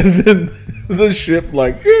 And then the ship,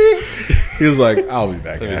 like, he was like, I'll be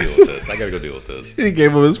back, Let me guys. deal with this. I gotta go deal with this. He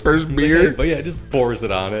gave him his first beer. But yeah, just pours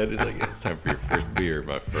it on it. It's like, it's time for your first beer,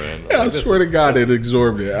 my friend. Yeah, I Like, this swear to is- God, it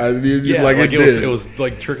absorbed it. Yeah, like it did. it was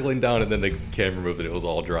like trickling down, and then the camera moved, and it was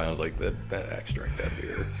all dry. I was like, that extract that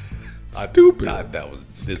beer. Stupid.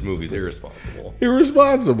 This movie's irresponsible.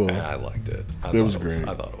 Irresponsible. And I liked it. It was great.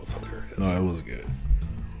 I thought it was hilarious. No, it was good.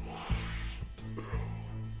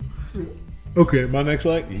 Okay, my next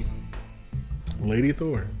like Lady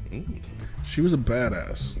Thor. She was a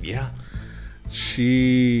badass. Yeah.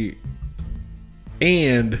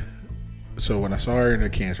 And so when I saw her in a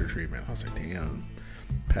cancer treatment, I was like, damn,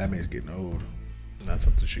 Padme's getting old. Not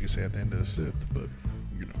something she could say at the end of the Sith, but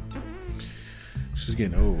you know, she's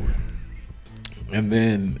getting old. And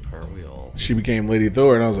then Aren't we all? she became Lady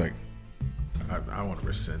Thor, and I was like, I want to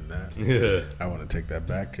rescind that. Yeah. I want to take that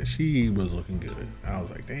back because she was looking good. I was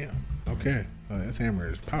like, damn, okay, this hammer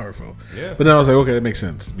is powerful. Yeah. But then I was like, okay, that makes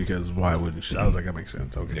sense because why wouldn't she? I was like, that makes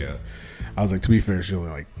sense. Okay. Yeah. I was like, to be fair, she's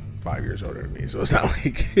only like 5 years older than me, so it's not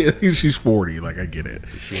like she's 40. Like, I get it.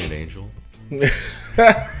 Is she an angel?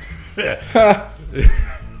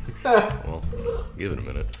 Well, give it a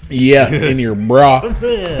minute. Yeah, in your bra.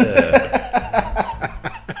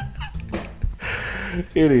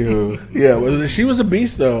 Anywho, yeah, well, she was a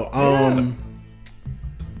beast though.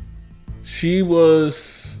 She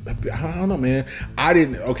was. I don't know, man. I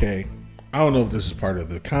don't know if this is part of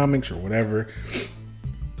the comics or whatever.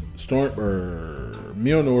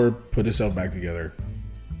 Mjolnir put itself back together,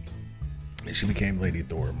 and she became Lady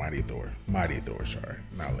Thor, Mighty Thor. Sorry,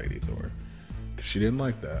 not Lady Thor, because she didn't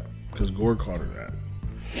like that. Because Gore called her that.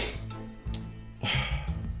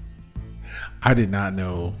 I did not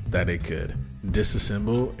know that it could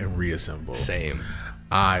disassemble and reassemble. Same.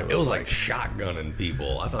 It was like shotgunning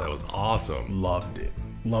people. I thought that was awesome. Loved it.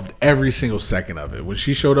 Loved every single second of it. When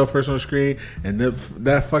she showed up first on the screen and that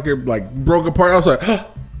fucker like broke apart, I was like,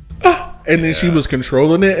 and then she was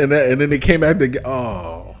controlling it, and then it came back to,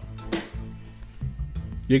 oh,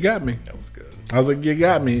 you got me. That was good. I was like, you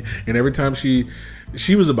got me. And every time she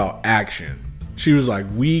was about action. She was like,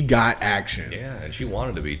 we got action. Yeah, and she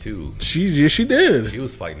wanted to be too. She did. She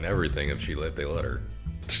was fighting everything if they let her.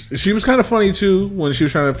 She was kind of funny too when she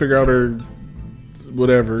was trying to figure out her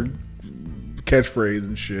whatever catchphrase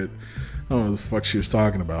and shit. I don't know what the fuck she was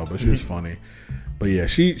talking about, but she was funny. But yeah,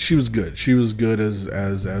 she was good. She was good as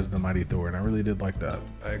the Mighty Thor, and I really did like that.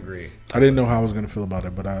 I agree. I didn't know how I was gonna feel about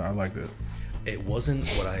it, but I liked it. It wasn't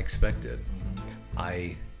what I expected.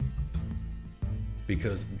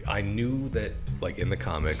 Because I knew that, like in the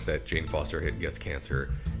comic, that Jane Foster gets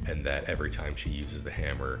cancer, and that every time she uses the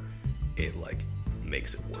hammer, it like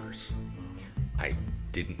makes it worse. I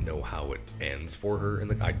didn't know how it ends for her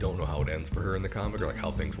I don't know how it ends for her in the comic, or like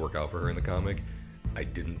how things work out for her in the comic. I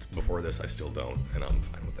didn't before this. I still don't, and I'm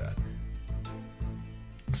fine with that.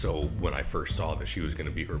 So when I first saw that she was going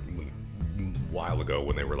to be, or a while ago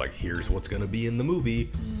when they were like, here's what's going to be in the movie,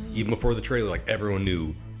 even before the trailer, like everyone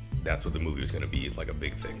knew that's what the movie was going to be. Like a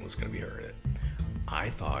big thing was going to be her in it. I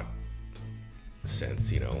thought,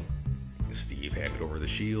 since, Steve handed over the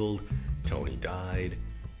shield, Tony died,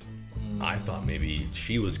 I thought maybe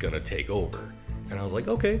she was going to take over. And I was like,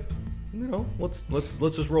 okay, let's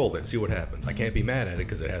just roll it, see what happens. I can't be mad at it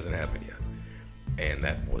because it hasn't happened yet. And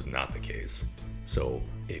that was not the case. So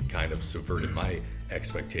it kind of subverted my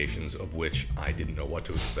expectations, of which I didn't know what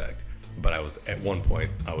to expect. But at one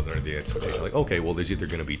point, I was under the expectation, like, okay, well, there's either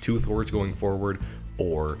going to be two Thors going forward,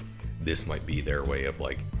 or this might be their way of,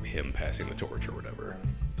 like, him passing the torch or whatever.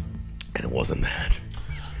 And it wasn't that.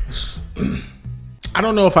 I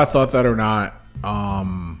don't know if I thought that or not.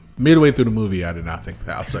 Midway through the movie, I did not think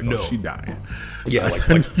that. I was like, No. oh, she dying. Yeah,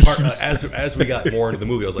 as we got more into the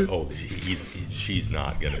movie, I was like, oh, she's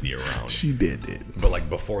not going to be around. She did it. But, like,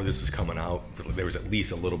 before this was coming out, there was at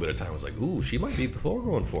least a little bit of time. I was like, ooh, she might be the Thor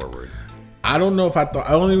going forward. I don't know if I thought.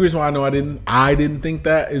 The only reason why I know I didn't think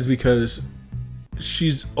that is because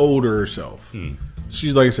she's older herself.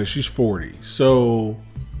 She's, like I said, she's 40. So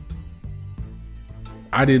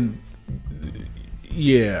I didn't.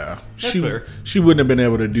 Yeah, That's fair. She wouldn't have been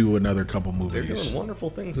able to do another couple They're movies. doing wonderful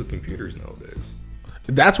things with computers nowadays.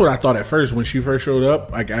 That's what I thought at first when she first showed up,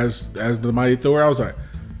 like as the Mighty Thor. I was like,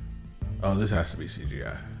 oh, this has to be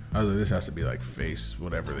CGI. I was like, this has to be like face,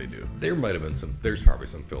 whatever they do. There might have been there's probably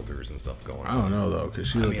some filters and stuff going on. I don't know though, because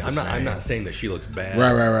she. I'm not saying that she looks bad,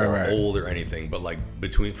 right. old or anything, but like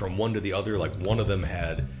from one to the other, like one of them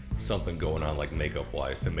had something going on, like makeup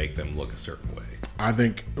wise, to make them look a certain way. I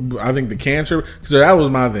think the cancer, because that was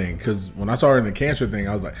my thing. Because when I saw her in the cancer thing,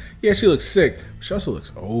 I was like, yeah, she looks sick, but she also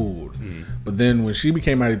looks old. But then when she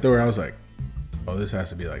became Mighty Thor, I was like, oh, this has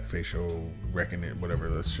to be like facial recognition, whatever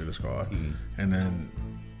this shit is called. And then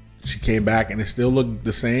she came back and it still looked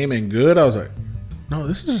the same and good. I was like, no,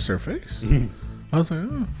 this is just her face. I was like,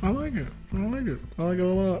 oh, I like it a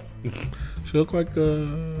lot. She looked like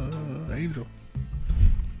Angel,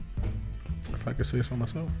 if I could say so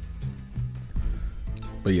myself.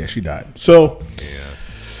 But yeah, she died. So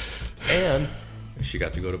yeah, and she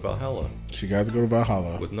got to go to Valhalla. She got to go to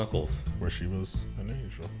Valhalla with Knuckles, where she was an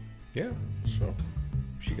angel. Yeah, so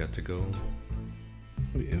she got to go.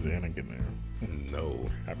 Is Anakin there? No,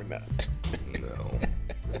 I mean not. No,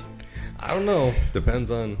 I don't know.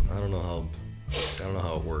 Depends on. I don't know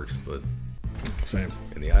how it works, but same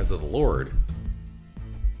in the eyes of the Lord.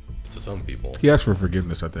 To some people, he asked for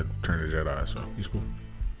forgiveness at the Return of the Jedi, so he's cool.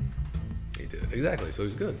 He did exactly, so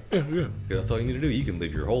he's good. Yeah. That's all you need to do. You can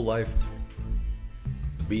live your whole life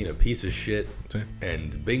being a piece of shit,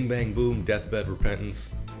 and bing bang boom, deathbed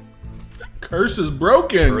repentance. Curse is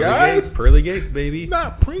broken, guys. Pearly gates, baby.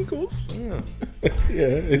 Not Prinkles. Yeah. Yeah,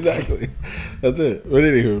 exactly. That's it. But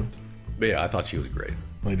anywho. But yeah, I thought she was great.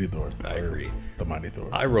 Lady Thor. I agree. The Mighty Thor.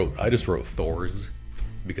 I just wrote Thors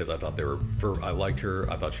because I thought I liked her.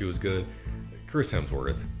 I thought she was good. Chris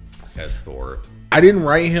Hemsworth as Thor. I didn't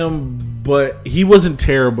write him, but he wasn't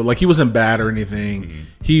terrible. Like, he wasn't bad or anything.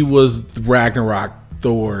 He was Ragnarok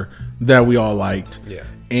Thor that we all liked. Yeah.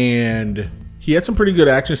 And he had some pretty good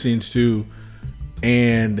action scenes too.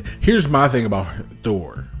 And here's my thing about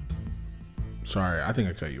Thor. Sorry, I think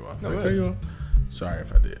I cut you off. Did I cut you off? Sorry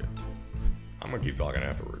if I did. I'm gonna keep talking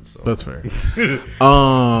afterwards. So. That's fair.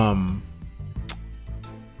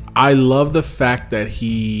 I love the fact that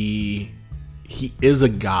he is a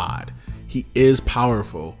god. He is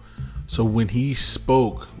powerful. So when he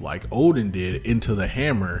spoke like Odin did into the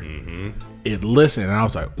hammer, it listened. And I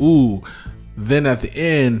was like, ooh. Then at the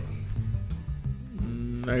end,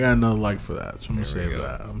 I got another like for that. So I'm going to save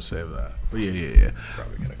that. I'm going to save that. But yeah. It's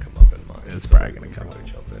probably going to come up in mine. It's probably going to come up.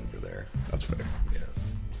 Jump in for there. That's fair.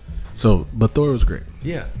 Yes. So, but Thor was great.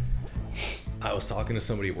 Yeah. I was talking to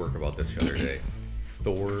somebody at work about this the other day.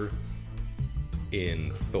 Thor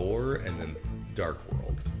in Thor and then Dark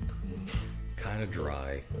World. Kind of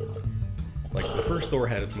dry. Like, the first Thor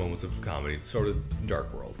had its moments of comedy, so did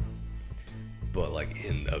Dark World. But like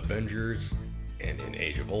in Avengers and in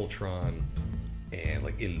Age of Ultron and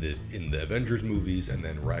like in the Avengers movies and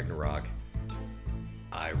then Ragnarok,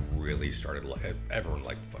 I really started like everyone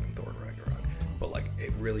liked fucking Thor and Ragnarok, but like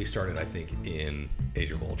it really started I think in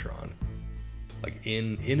Age of Ultron. Like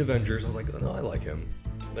in Avengers, I was like, oh no, I like him.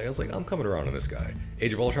 Like I was like, I'm coming around on this guy.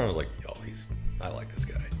 Age of Ultron, I was like, yo, I like this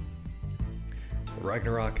guy.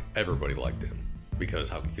 Ragnarok, everybody liked him because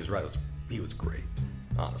he was great,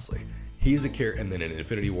 honestly. He's a character, and then in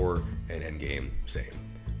Infinity War and Endgame, same.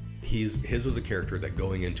 His was a character that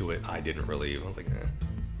going into it, I was like, eh.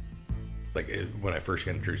 Like when I first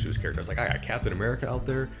got introduced to his character, I was like, I got Captain America out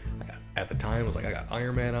there. At the time, I was like, I got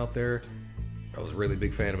Iron Man out there. I was a really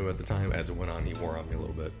big fan of him at the time. As it went on, he wore on me a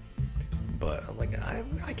little bit. But I'm like,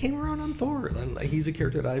 I came around on Thor. And he's a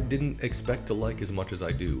character that I didn't expect to like as much as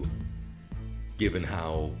I do, given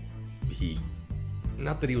how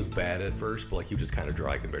not that he was bad at first, but like he was just kind of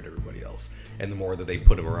dry compared to everybody else. And the more that they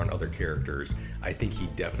put him around other characters, I think he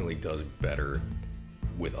definitely does better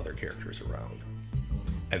with other characters around.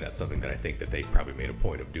 And that's something that I think that they probably made a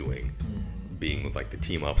point of doing, being with like the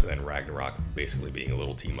team ups, and then Ragnarok basically being a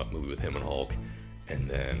little team up movie with him and Hulk, and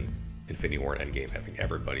then Infinity War and Endgame having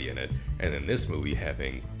everybody in it, and then this movie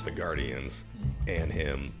having the Guardians and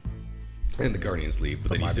him. And the Guardians leave, but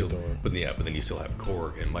then you still have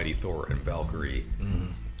Korg and Mighty Thor and Valkyrie.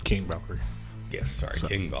 King Valkyrie. Yes,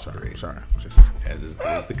 King Valkyrie. Sorry. As is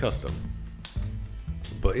the custom.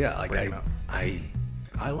 But yeah, like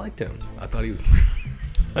I liked him. I thought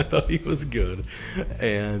he was good.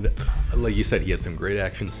 And like you said, he had some great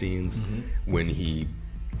action scenes when he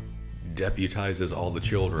deputizes all the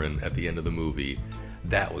children at the end of the movie.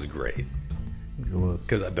 That was great. It was.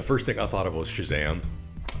 Because the first thing I thought of was Shazam.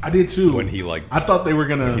 I did too. When I thought they were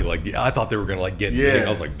gonna. I thought they were gonna like get. Yeah. I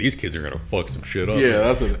was like, these kids are gonna fuck some shit up. Yeah,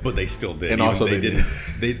 that's it. But they still did. And also they didn't.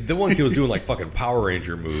 The one kid was doing like fucking Power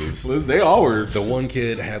Ranger moves. They all were. The one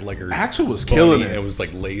kid had like her. Axel was killing it. And it was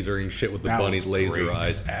like lasering shit with the bunny's laser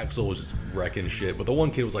eyes. Axel was just wrecking shit. But the one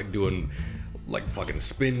kid was like doing like fucking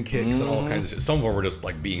spin kicks and all kinds of shit. Some of them were just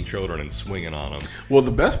like being children and swinging on them. Well,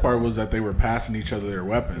 the best part was that they were passing each other their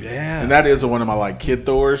weapons. Yeah. And that is one of my like kid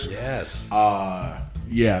Thors. Yes.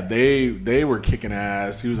 Yeah, they were kicking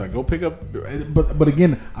ass. He was like, go pick up. But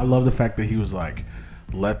again, I love the fact that he was like,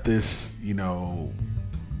 let this,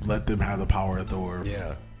 let them have the power of Thor.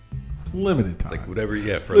 Yeah. Limited time. It's like whatever,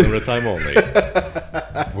 for a limited time only.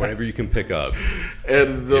 Whatever you can pick up.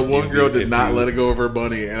 And the one girl did not let it go of her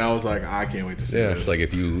bunny, and I was like, I can't wait to see this. It's like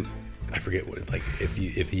I forget what, like if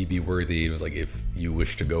he be worthy, it was like if you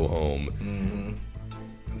wish to go home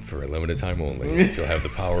for a limited time only, you'll have the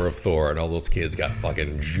power of Thor, and all those kids got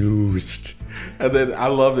fucking juiced. And then I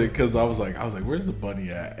loved it because I was like, where's the bunny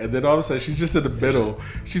at? And then all of a sudden she's just in the middle.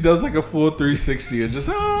 She does like a full 360 and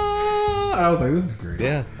just and I was like, this is great.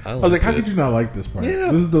 Yeah, I was like, how could you not like this part?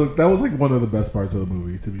 Yeah. That was like one of the best parts of the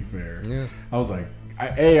movie, to be fair. Yeah. I was like,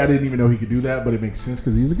 I didn't even know he could do that, but it makes sense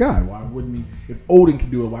because he's a god. Why wouldn't he? If Odin can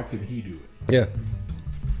do it, why couldn't he do it? Yeah.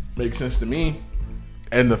 Makes sense to me.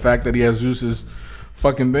 And the fact that he has Zeus's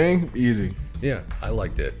fucking thing, easy. Yeah, I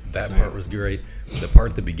liked it. That part was great. The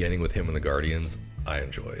part at the beginning with him and the Guardians, I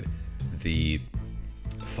enjoyed. The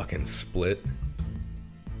fucking split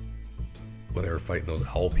when they were fighting those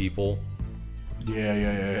owl people.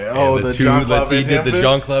 Yeah. Oh, and the John Claude Van he did the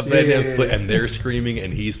John Claude Van Damme split, yeah. and they're screaming,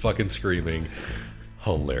 and he's fucking screaming.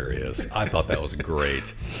 Hilarious. I thought that was great.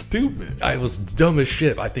 Stupid. I was dumb as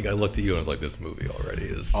shit. I think I looked at you and I was like, this movie already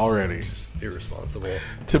is just irresponsible.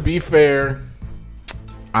 To be fair,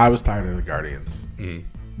 I was tired of the Guardians.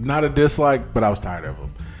 Not a dislike, but I was tired of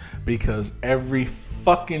them because every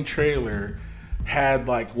fucking trailer had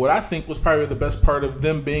like what I think was probably the best part of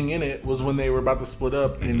them being in it was when they were about to split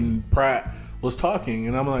up and Pratt was talking,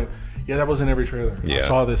 and I'm like, yeah, that was in every trailer. Yeah. I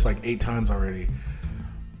saw this like 8 times already.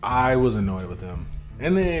 I was annoyed with them,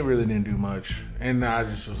 and they really didn't do much, and I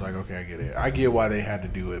just was like, okay, I get it. I get why they had to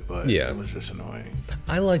do it, but it was just annoying.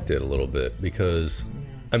 I liked it a little bit because,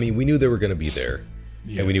 I mean, we knew they were going to be there,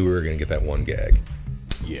 and we knew we were going to get that one gag.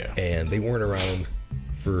 Yeah, and they weren't around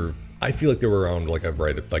for. I feel like they were around like a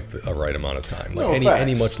right amount of time. Like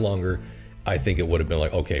any much longer, I think it would have been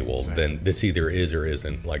like, okay, well then this either is or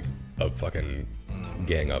isn't like a fucking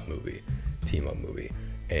gang up movie, team up movie.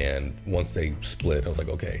 And once they split, I was like,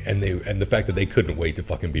 okay. And the fact that they couldn't wait to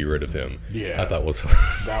fucking be rid of him, I thought was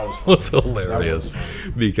hilarious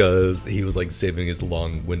because he was like saving his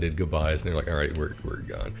long-winded goodbyes, and they're like, all right, we're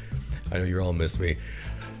gone. I know you all miss me.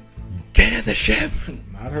 Get in the ship.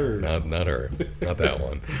 Not her. Not her. Not that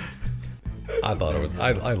one. I thought it was.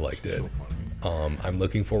 I liked it. So I'm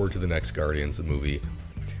looking forward to the next Guardians movie.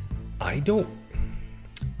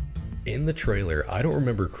 In the trailer, I don't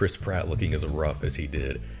remember Chris Pratt looking as rough as he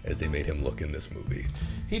did as they made him look in this movie.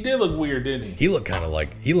 He did look weird, didn't he? He looked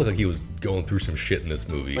like he was going through some shit in this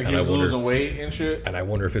movie. Like he was losing weight and shit. And I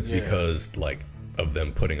wonder if it's because like of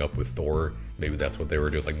them putting up with Thor. Maybe that's what they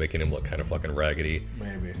were doing, like making him look kind of fucking raggedy.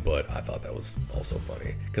 Maybe. But I thought that was also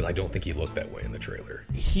funny because I don't think he looked that way in the trailer.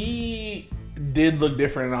 He did look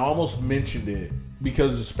different, and I almost mentioned it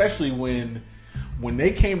because especially when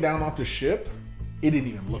they came down off the ship, it didn't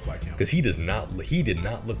even look like him. Because he did not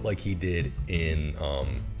look like he did in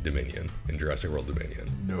Dominion, in Jurassic World Dominion.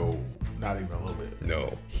 No, not even a little bit.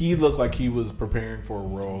 No. He looked like he was preparing for a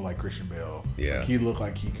role like Christian Bale. Yeah. Like he looked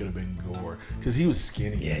like he could have been Gore because he was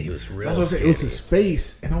skinny. Yeah, he was real That's what skinny. It was his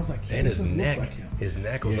face, and I was like, and his neck. Look like him. His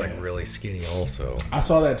neck was like really skinny also. I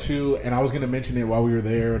saw that too, and I was going to mention it while we were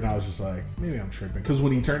there, and I was just like, maybe I'm tripping. Because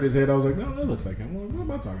when he turned his head, I was like, no, that looks like him. What am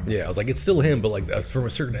I talking about? Yeah, I was like, it's still him, but like from a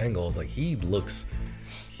certain angle, it's like he looks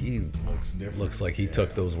different. Looks like he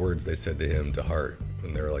took those words they said to him to heart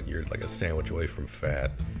when they were like, "You're like a sandwich away from fat."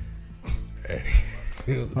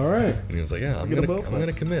 And all right. And he was like, "Yeah, I'm gonna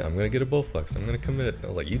commit. I'm gonna get a Bowflex. I'm gonna commit." I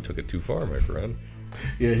was like, "You took it too far, my friend."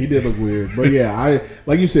 Yeah, he did look weird, but yeah, I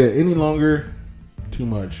like you said, any longer, too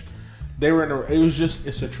much. They were in a. It was just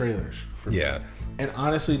it's the trailers for me. And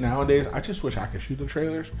honestly, nowadays, I just wish I could shoot the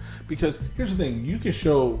trailers because here's the thing: you can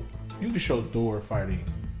show Thor fighting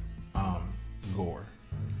Gore.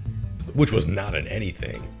 Which was not in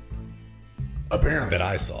anything. Apparently. That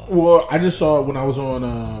I saw. Well, I just saw it when I was on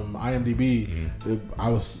IMDb. Mm-hmm. I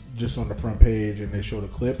was just on the front page and they showed a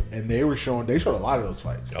clip and they showed a lot of those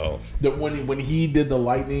fights. Oh. That when he did the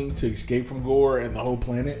lightning to escape from Gore and the whole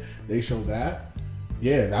planet, they showed that.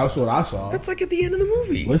 Yeah, that was what I saw. That's like at the end of the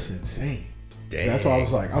movie. Listen, insane. Dang. That's why I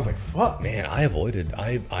was like, fuck. Man, I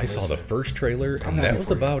saw the first trailer and that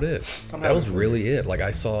was about it. That was really it. Like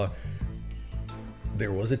I saw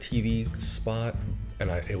there was a TV spot, and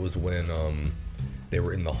it was when they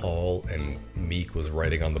were in the hall and Meek was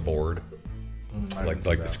writing on the board, like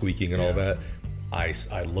the squeaking and all that. I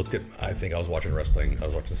looked at, I think I was watching wrestling. I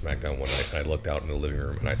was watching SmackDown one night, and I looked out in the living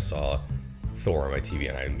room, and I saw Thor on my TV,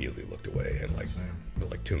 and I immediately looked away and like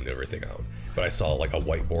tuned everything out. But I saw like a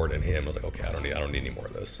whiteboard and him. I was like, okay, I don't need any more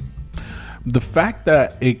of this. The fact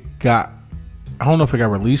that it got, I don't know if it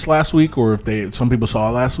got released last week or if some people saw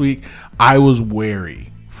it last week. I was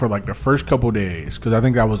wary for like the first couple days because I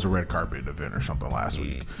think that was the red carpet event or something last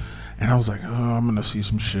week, and I was like, oh, I'm gonna see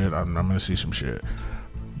some shit. I'm gonna see some shit.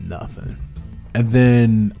 Nothing. And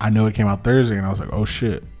then I know it came out Thursday, and I was like, oh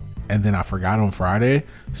shit. And then I forgot on Friday.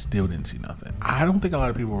 Still didn't see nothing. I don't think a lot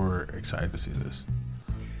of people were excited to see this.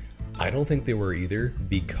 I don't think they were either,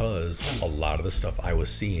 because a lot of the stuff I was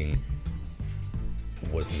seeing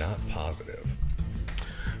was not positive.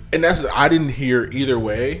 And I didn't hear either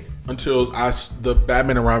way until the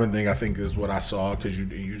Batman and Robin thing, I think, is what I saw because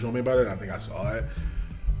you told me about it. And I think I saw it.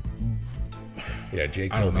 Yeah,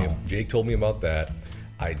 Jake told me about that.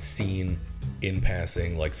 I'd seen in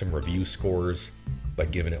passing like some review scores,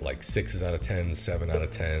 like giving it like 6s out of 10s, 7 out of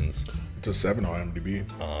 10s. It's a 7 on IMDb.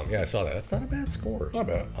 Yeah, I saw that. That's not a bad score. Not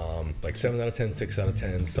bad. Like 7 out of 10, 6 out of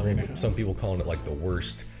 10. Some people calling it like the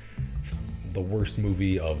worst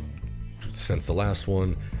movie since the last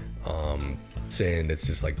one. Saying it's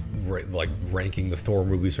just like ranking the Thor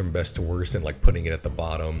movies from best to worst and like putting it at the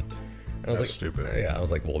bottom. And I was That's like, stupid. Yeah, I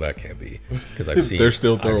was like, well, that can't be, because I've seen. They're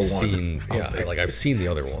still Thor 1. I've seen the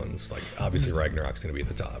other ones. Like obviously Ragnarok's gonna be at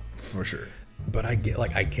the top For sure. but I get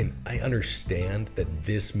I understand that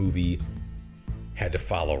this movie had to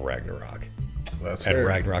follow Ragnarok. That's and fair.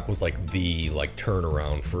 Ragnarok was like the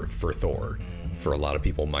turnaround for Thor for a lot of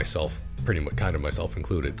people, myself pretty much, kind of myself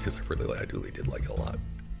included, because I really did like it a lot.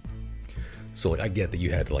 So like I get that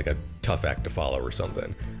you had like a tough act to follow or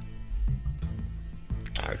something.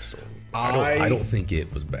 I don't think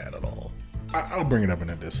it was bad at all. I'll bring it up in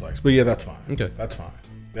the dislikes, but yeah, that's fine. Okay, that's fine.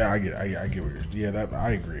 Yeah, I get what you're. Yeah,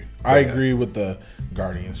 I agree. I agree with the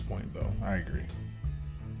Guardians point, though. I agree.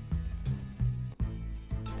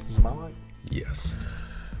 Is it my line? Yes.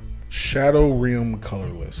 Shadow Realm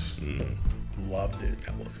Colorless. Loved it.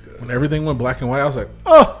 That was good. When everything went black and white, I was like,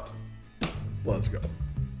 oh, let's go.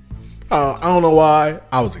 I don't know why.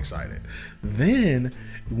 I was excited. Then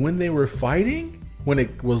when they were fighting, when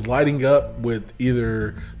it was lighting up with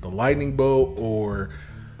either the lightning bolt or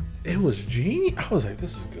it was Genie, I was like,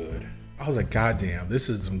 this is good. I was like, God damn, this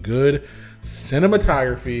is some good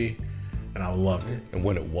cinematography, and I loved it. And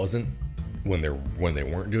when it wasn't, when they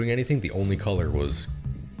weren't doing anything, the only color was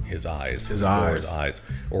his eyes. Gor's eyes.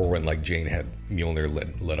 Or when like Jane had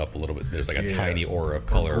Mjolnir lit up a little bit, there's like a tiny aura of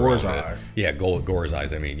color Gor's around eyes. It. Yeah, Gor's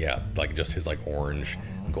eyes. I mean, yeah, like just his like orange,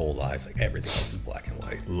 gold eyes. Like everything else is black and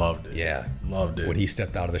white. Loved it. Yeah, loved it. When he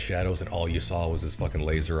stepped out of the shadows and all you saw was his fucking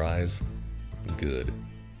laser eyes. Good.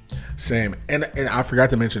 Same. And I forgot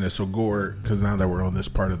to mention this. So Gor, because now that we're on this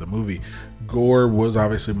part of the movie, Gor was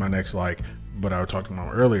obviously my next but I was talking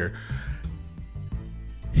about earlier.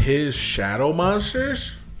 His shadow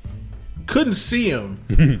monsters, couldn't see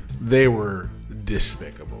him. They were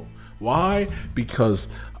despicable. Why? Because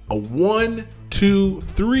a 1, 2,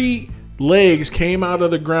 3 legs came out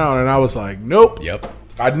of the ground, and I was like, nope. Yep.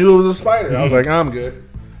 I knew it was a spider. I was like, I'm good.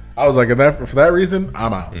 I was like, for that reason,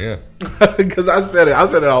 I'm out. Yeah. Because I said it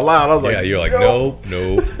out loud. I was like, yeah, you're like, nope.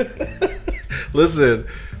 Listen,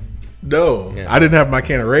 no. Yeah. I didn't have my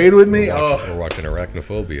can of Raid with me. We're watching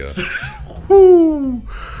Arachnophobia. Woo.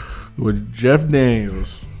 With Jeff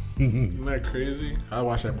Daniels. Isn't that crazy? I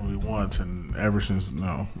watched that movie once, and ever since,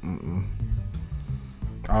 no.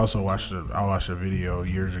 I also watched a video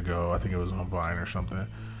years ago. I think it was on Vine or something,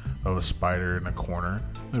 of a spider in a corner.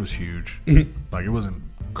 It was huge. Like, it wasn't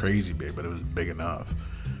crazy big, but it was big enough.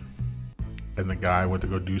 And the guy went to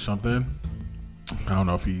go do something. I don't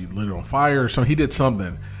know if he lit it on fire or something. He did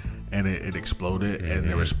something, and it exploded, and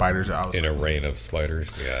there were spiders out. In a rain of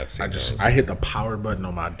spiders. Yeah, I've seen those. I hit the power button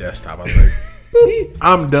on my desktop. I was like, boop,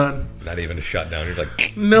 I'm done. Not even a shutdown. You're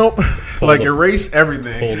like, nope. Erase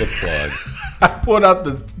everything. Pull the plug. I pulled out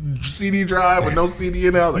the CD drive with no CD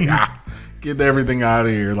in it. I was like, get everything out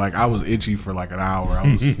of here. Like, I was itchy for like an hour.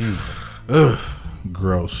 I was,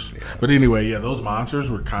 gross. Yeah. But anyway, yeah, those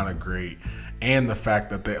monsters were kind of great. And the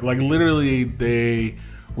fact that they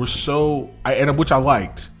were so, which I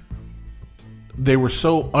liked, they were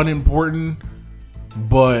so unimportant,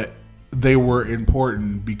 but they were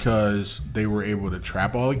important because they were able to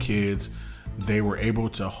trap all the kids. They were able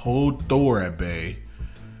to hold Thor at bay.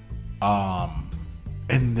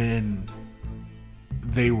 And then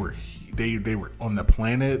they were on the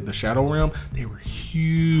planet, the Shadow Realm. They were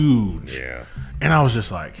huge. Yeah. And I was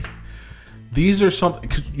just like, these are something,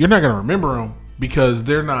 'cause you're not gonna remember them because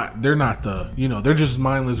they're not the, they're just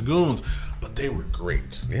mindless goons. but they were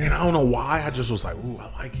great. Yeah. And I don't know why. I just was like, ooh,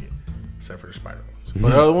 I like it. Except for the spider ones. But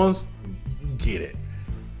the other ones, get it.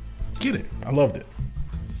 Get it. I loved it.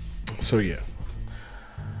 So yeah.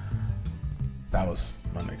 That was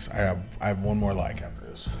my next. I have one more like after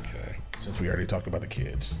this. Okay. Since we already talked about the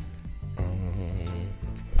kids.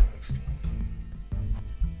 Let's go next.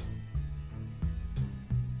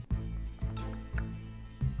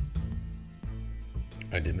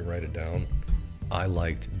 I didn't write it down. I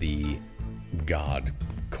liked the god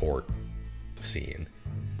court scene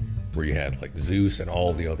where you had like Zeus and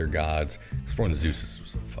all the other gods. Because for one, Zeus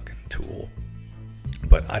was a fucking tool,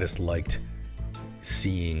 but I just liked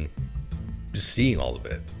seeing all of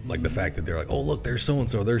it. Like the fact that they're like, oh look, there's so and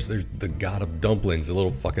so. There's the god of dumplings, a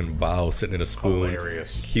little fucking bow sitting in a spoon.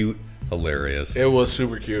 Hilarious. Cute, hilarious. It was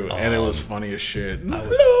super cute, and it was funny as shit.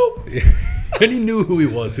 And he knew who he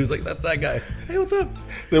was. He was like, that's that guy. Hey, what's up?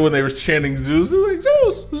 Then when they were chanting Zeus, they were like,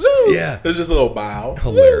 Zeus, Zeus. Yeah. It was just a little bow.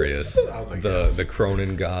 Hilarious. I was like, the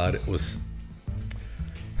Cronin god was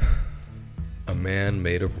a man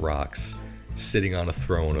made of rocks sitting on a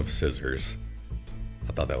throne of scissors.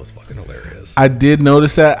 I thought that was fucking hilarious. I did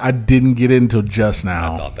notice that. I didn't get it until just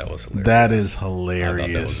now. I thought that was hilarious. That is hilarious. I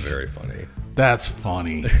thought that was very funny. That's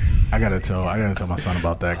funny. I gotta tell my son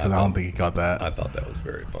about that because I don't think he caught that. I thought that was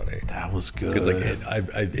very funny. That was good. Because like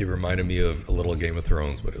it reminded me of a little Game of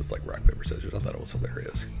Thrones, but it was like rock paper scissors. I thought it was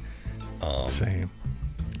hilarious. Same.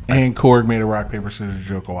 And Korg made a rock paper scissors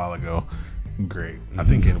joke a while ago. Great. I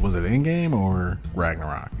think was it Endgame or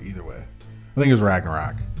Ragnarok? Either way, I think it was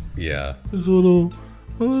Ragnarok. Yeah. There's a little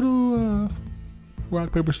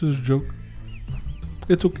rock paper scissors joke.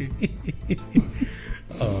 It's okay.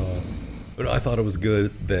 But I thought it was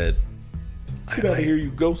good that. Get out of here, you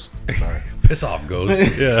ghost. Sorry. Piss off,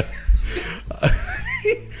 ghost. Yeah.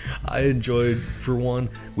 I enjoyed, for one,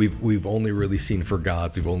 we've only really seen for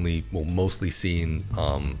gods. We've mostly seen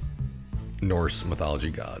Norse mythology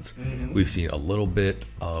gods. Mm-hmm. We've seen a little bit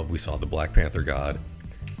of. We saw the Black Panther god,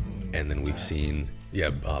 and then we've seen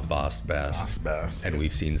Bast, and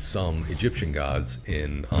we've seen some Egyptian gods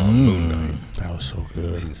in Moon Knight. That was so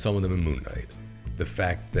good. We've seen some of them in Moon Knight. The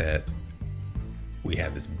fact that we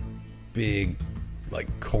had this big like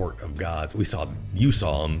court of gods. You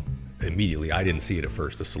saw them immediately. I didn't see it at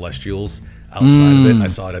first. The Celestials outside of it. I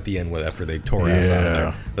saw it at the end after they tore us out of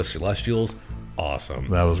there. The Celestials, awesome.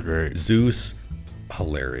 That was great. Zeus,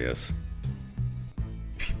 hilarious.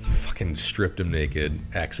 Fucking stripped him naked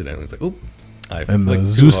accidentally. It's like, oop. And the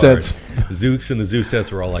Zeus-ettes. Zeus and the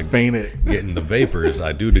Zeus-ettes were all like fainted. Getting the vapors,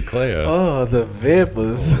 I do declare. Oh, the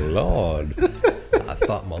vapors. Oh, Lord. I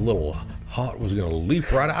thought my little heart was going to leap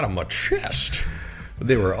right out of my chest.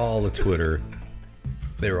 They were all at Twitter.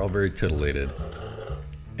 They were all very titillated.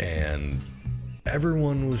 And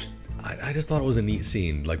everyone was... I just thought it was a neat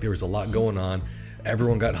scene. Like, there was a lot going on.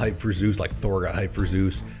 Everyone got hyped for Zeus. Like, Thor got hyped for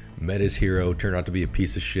Zeus. Met his hero. Turned out to be a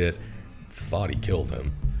piece of shit. Thought he killed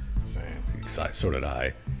him. Same. So did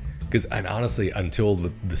I. And honestly, until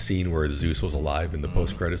the scene where Zeus was alive in the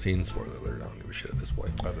post-credit scene, spoiler alert, I don't give a shit at this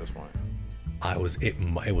point.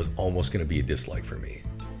 It was almost going to be a dislike for me.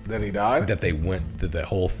 That he died? That they went through the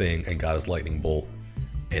whole thing and got his lightning bolt,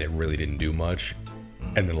 and it really didn't do much,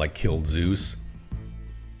 and then like killed Zeus.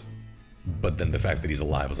 But then the fact that he's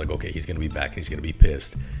alive was like, okay, he's going to be back and he's going to be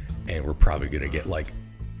pissed, and we're probably going to get like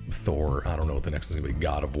Thor. I don't know what the next one's going to be.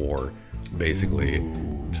 God of War. Basically,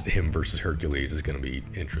 just him versus Hercules is going to be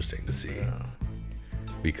interesting to see. Yeah.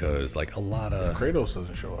 Because, like, a lot of... If Kratos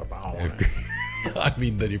doesn't show up, I don't want it. I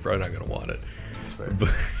mean, then you're probably not going to want it. That's fair.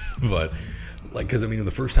 But like, because, I mean,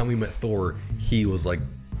 the first time we met Thor, he was, like,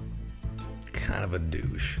 kind of a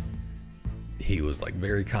douche. He was, like,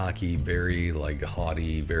 very cocky, very, like,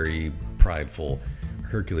 haughty, very prideful.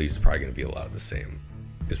 Hercules is probably going to be a lot of the same.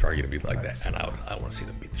 It's probably going to be like that. And I want to see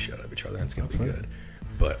them beat the shit out of each other, and it's going to be good.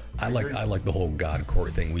 But I like the whole God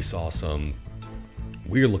court thing. We saw some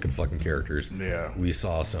weird looking fucking characters. Yeah. We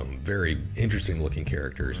saw some very interesting looking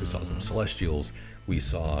characters. We saw some Celestials.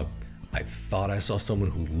 I thought I saw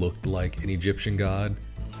someone who looked like an Egyptian god,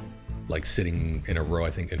 like sitting in a row,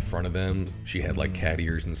 I think, in front of them. She had like cat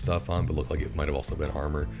ears and stuff on, but looked like it might have also been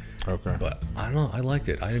armor. Okay. But I don't know. I liked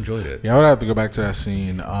it. I enjoyed it. Yeah, I would have to go back to that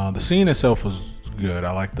scene. The scene itself was good.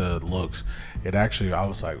 I like the looks. It actually, I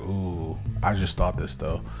was like, ooh. I just thought this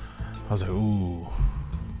though. I was like, ooh.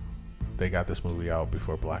 They got this movie out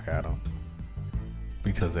before Black Adam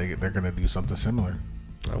because they're gonna do something similar.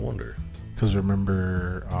 I wonder. Because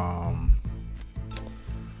remember, I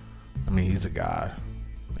mean, he's a god,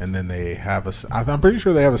 and then they have I'm pretty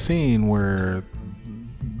sure they have a scene where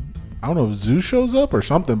I don't know if Zeus shows up or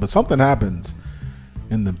something, but something happens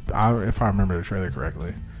in if I remember the trailer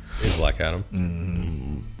correctly. Is Black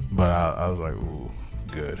Adam. But I was like, ooh,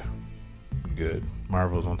 good.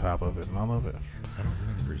 Marvel's on top of it, and I love it. I don't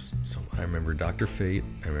remember. I remember Dr. Fate.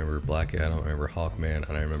 I remember Black Adam. I remember Hawkman,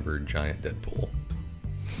 and I remember Giant Deadpool.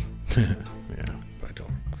 Yeah, But I don't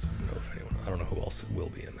know if anyone. I don't know who else will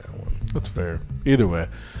be in that one. that's fair. Either way,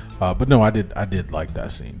 but no, I did like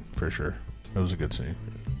that scene for sure. It was a good scene.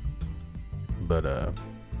 But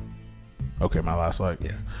okay, my last like.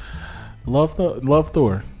 Yeah. Love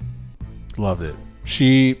Thor. Loved it.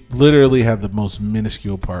 She literally had the most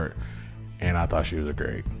minuscule part, and I thought she was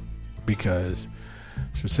great because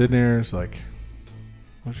she was sitting there. It's like,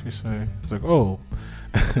 what did she say? It's like, oh,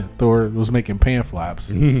 Thor was making pan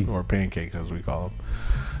flaps or pancakes as we call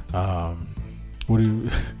them. What do you?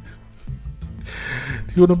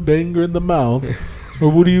 Do you want a banger in the mouth, or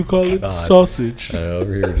what do you call it? Sausage.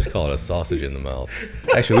 Over here, just call it a sausage in the mouth.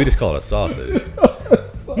 Actually, we just call it a sausage.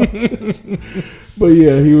 But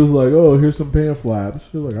yeah, he was like, "Oh, here's some pan flaps."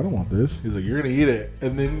 She's like, "I don't want this." He's like, "You're gonna eat it,"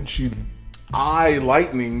 and then she eye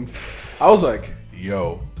lightnings. I was like,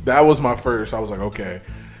 "Yo, that was my first." I was like, "Okay,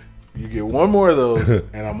 you get one more of those,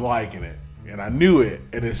 and I'm liking it." And I knew it,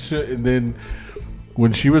 and then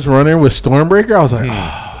when she was running with Stormbreaker, I was like,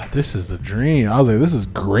 "Ah, this is a dream." I was like, "This is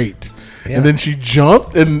great." Yeah. And then she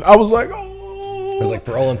jumped, and I was like, "Oh!" It was like,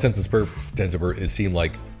 for all intents and purposes, it seemed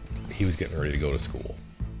like he was getting ready to go to school.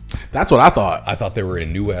 That's what I thought. I thought they were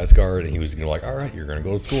in New Asgard, and he was gonna like, all right, you're gonna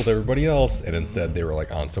go to school with everybody else, and instead they were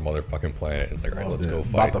like on some other fucking planet. It's like, all right, let's go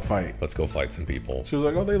fight. About to fight. Let's go fight some people. She was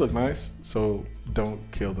like, "Oh, they look nice, so don't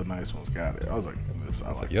kill the nice ones." Got it. I was like, "This,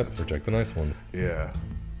 I like Yep, this." protect the nice ones. Yeah,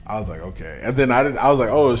 I was like, okay. And then I was like,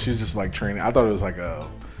 oh, she's just like training. I thought it was like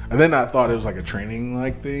and then I thought it was like a training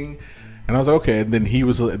like thing. And I was like, okay. And then he had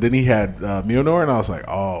Mjolnir, and I was like,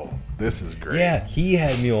 oh, this is great. Yeah, he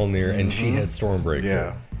had Mjolnir, and she had Stormbreaker.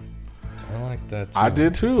 Yeah. I like that too. I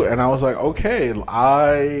did too. And I was like,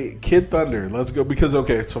 okay, Kid Thunder, let's go. Because,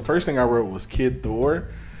 okay, so first thing I wrote was Kid Thor.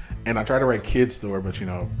 And I tried to write Kid Thor, but, this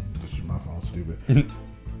is my phone, stupid.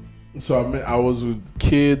 So I was with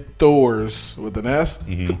Kid Thors with an S.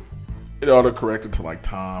 Mm-hmm. It auto-corrected to like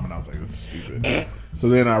Tom, and I was like, this is stupid. So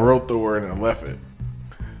then I wrote Thor, and I left it.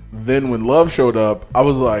 Then when Love showed up, I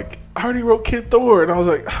was like, I already wrote Kid Thor. And I was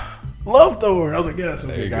like, Love Thor. I was like, yes,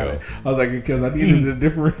 okay, got it. I was like, because I needed to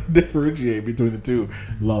differentiate between the two.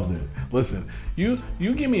 Loved it. Listen, you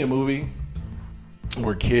give me a movie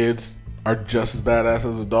where kids are just as badass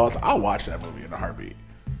as adults, I'll watch that movie in a heartbeat.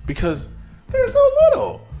 Because there's no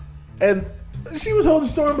little. And she was holding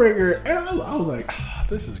Stormbreaker, and I was like,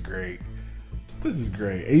 this is great. This is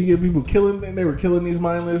great. And you get people killing, and they were killing these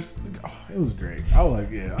mindless. Oh, it was great. I was like,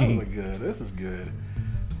 yeah, I was like, good. This is good.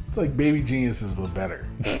 It's like Baby Geniuses, but better.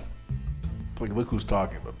 It's like Look Who's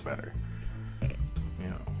Talking, but better.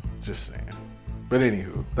 Just saying. But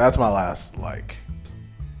anywho, that's my last, like,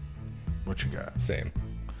 what you got? Same.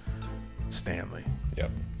 Stanley. Yep.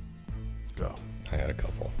 Go. I had a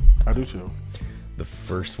couple. I do too. The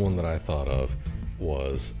first one that I thought of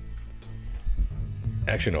was...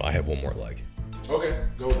 Actually, no, I have one more like. Okay,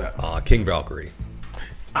 go with that. King Valkyrie.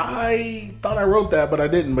 I thought I wrote that, but I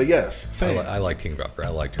didn't. But yes, same. I like King Valkyrie. I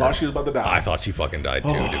liked her. Thought she was about to die. I thought she fucking died too,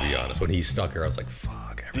 to be honest. When he stuck her, I was like,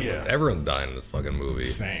 fuck, everyone's dying in this fucking movie.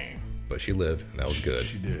 Same. But she lived, and that was good.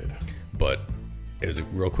 She did. But it was a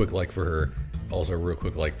real quick like for her. Also, a real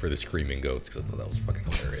quick like for the screaming goats, because I thought that was fucking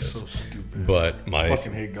hilarious. So stupid. But my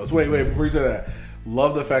fucking hate goats. Wait, before you say that.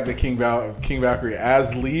 Love the fact that King Valkyrie,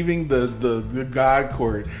 as leaving the god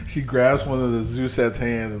court, she grabs one of the Zeus's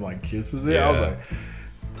hands and like kisses it. Yeah. I was like,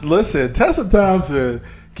 listen, Tessa Thompson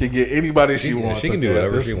can get anybody she wants. She can do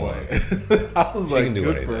whatever she wants. I was like,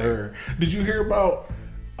 good for her. Did you hear about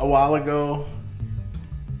a while ago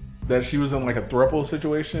that she was in like a throuple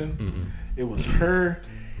situation? Mm-hmm. It was her,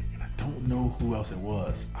 and I don't know who else it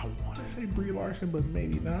was. I want to say Brie Larson, but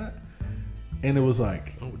maybe not. And it was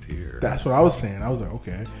like, oh dear, that's what I was saying. I was like,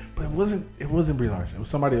 okay, but it wasn't Brie Larson. It was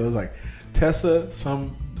somebody. It was like Tessa,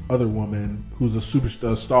 some other woman who's a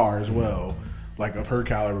superstar as well, like of her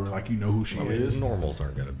caliber. Like who she is. Normals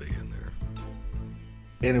aren't gonna be in there.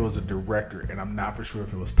 And it was a director, and I'm not for sure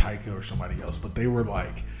if it was Taika or somebody else, but they were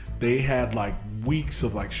like, they had like weeks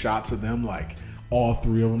of like shots of them, like all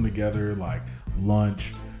three of them together, like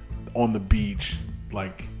lunch on the beach,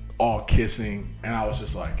 like all kissing, and I was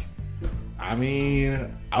just like. I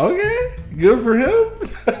mean, okay, good for him.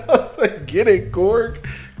 I was like, get it, Korg.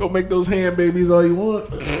 Go make those hand babies all you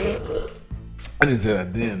want. I didn't say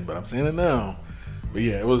that then, but I'm saying it now. But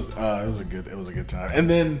yeah, it was a good time. And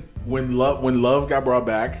then when Love got brought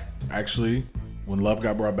back, when Love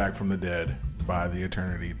got brought back from the dead by the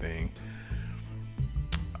Eternity thing,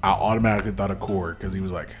 I automatically thought of Korg because he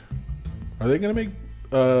was like, "Are they gonna make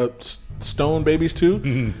stone babies too?"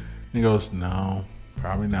 And he goes, "No,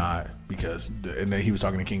 probably not." Because and then he was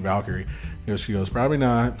talking to King Valkyrie. She goes, "Probably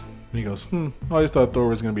not." And he goes, I always thought Thor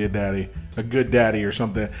was gonna be a good daddy or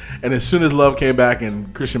something. And as soon as Love came back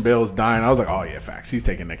and Christian Bale was dying, I was like, "Oh yeah, facts. He's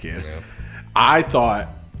taking that kid." Yeah. I thought.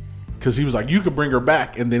 Because he was like, you can bring her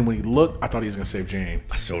back. And then when he looked, I thought he was going to save Jane.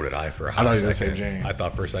 So did I for a hot I thought he was second. going to save Jane. I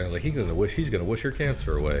thought for a second, I was like, he's gonna wish her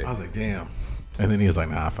cancer away. I was like, damn. And then he was like,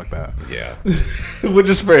 nah, fuck that. Yeah. Which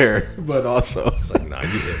is fair. But also. It's like, nah, you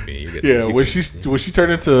hit me. You get Yeah, when she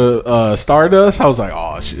turned into Stardust, I was like,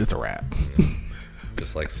 oh, shit, it's a wrap.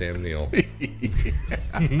 Just like Sam Neill.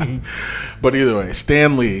 But either way,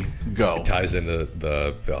 Stan Lee, go. It ties into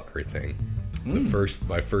the Valkyrie thing. My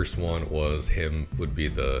first one was him would be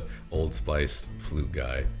the Old Spice flute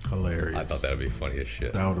guy. Hilarious. I thought that would be funny as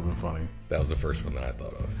shit. That would have been funny. That was the first one that I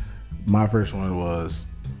thought of. My first one was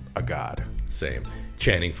a god. Same.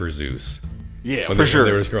 Chanting for Zeus. Yeah, When for they sure.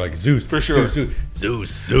 were just going like, Zeus. For sure.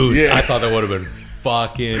 Zeus. Yeah. I thought that would have been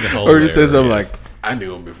fucking hilarious. Or he says something like, I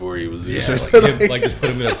knew him before he was Zeus. Yeah, like just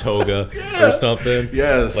put him in a toga or something.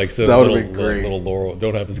 Yes, like so that little, would've been great. Little laurel.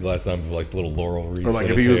 Don't have his glasses on, but like little laurel wreaths. Or like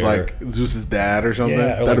in if his he was hair. like Zeus's dad or something.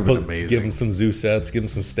 Yeah, or That'd have like been amazing. Give him some Zeusettes, give him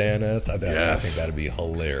some Stanettes. I Yes. think that'd be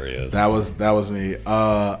hilarious. That was me.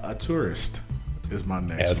 A tourist is my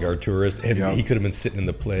next Asgard one. tourist, and Yep. he could have been sitting in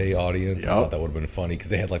the play audience. I Yep. thought that would have been funny because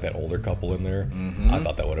they had like that older couple in there. I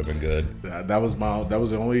thought that would have been good. That was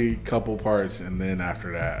the only couple parts, and then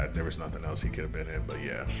after that, there was nothing else he could have been in. But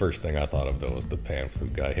yeah, First thing I thought of though was the pan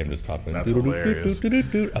flute guy. Him just popping. That's hilarious.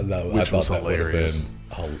 Which was hilarious.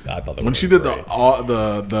 I thought that when she did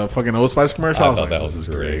the fucking Old Spice commercial, I was like, that this was is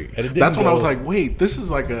great. great. And it That's didn't when I was go- like, wait, this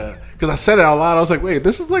is like because I said it out loud. I was like, wait,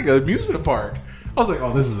 this is like an amusement park. I was like,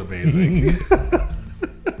 oh, this is amazing.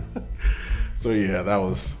 So yeah, that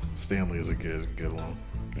was Stanley is a good one.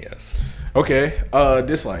 Yes. Okay,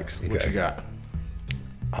 dislikes. What Okay. you got?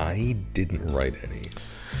 I didn't write any.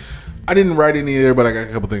 I didn't write any either, but I got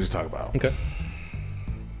a couple things to talk about. Okay.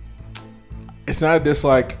 It's not a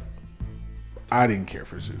dislike. I didn't care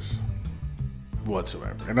for Zeus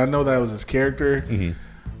whatsoever, and I know that was his character.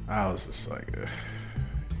 I was just like, ugh,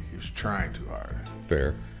 he was trying too hard.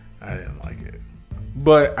 Fair. I didn't like it,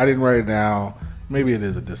 but I didn't write it down. Maybe it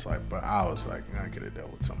is a dislike, but I was like, I could have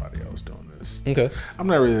dealt with somebody else doing this. Okay. I'm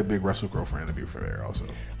not really a big Russell Crowe fan, to be fair. Also,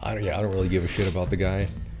 I don't really give a shit about the guy,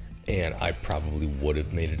 and I probably would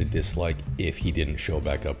have made it a dislike if he didn't show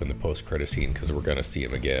back up in the post-credit scene because we're gonna see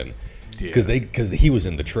him again. Yeah. Because he was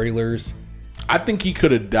in the trailers. I think he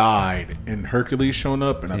could have died and Hercules shown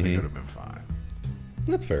up, and I think it would have been fine.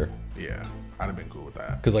 That's fair. Yeah, I'd have been cool with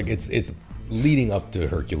that. Because like it's leading up to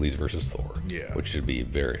Hercules versus Thor. Yeah. Which should be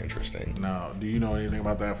very interesting. Now, do you know anything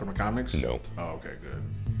about that from the comics? No. Oh, okay, good.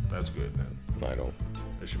 That's good then. I don't.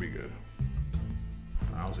 It should be good.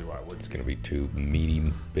 I don't see why it wouldn't. It's gonna be two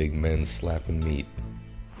meaty big men slapping meat.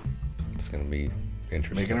 It's gonna be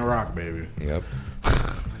interesting. Making it rock, baby. Yep.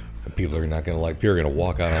 And people are not gonna like. People are gonna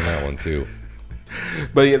walk out on that one too.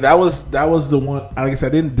 But yeah, that was the one. Like I said,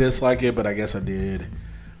 I didn't dislike it, but I guess I did.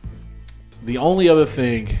 The only other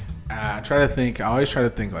thing, I always try to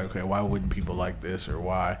think like, okay, why wouldn't people like this or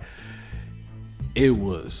why? It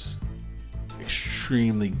was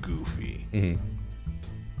extremely goofy.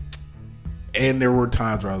 And there were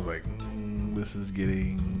times where I was like, this is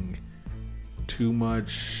getting too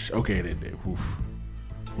much. Okay, it did. Oof.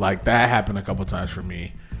 Like that happened a couple times for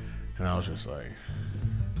me. And I was just like,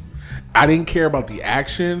 I didn't care about the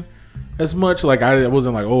action as much. Like I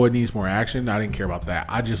wasn't like, oh, it needs more action. I didn't care about that.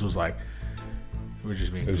 I just was like, we're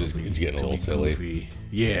just being. It was just goofy getting a to little be silly. goofy.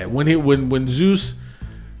 Yeah, when Zeus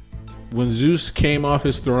came off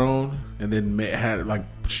his throne and then had like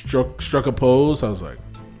struck a pose, I was like,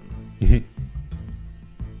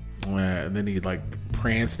 and then he like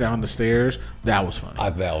pranced down the stairs. That was funny.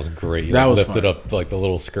 That was great. He That was lifted funny. up like the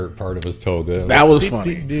little skirt part of his toga. That was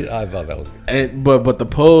funny. I thought that was But the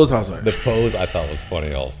pose, I was like, the pose. I thought was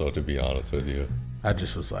funny also. To be honest with you, I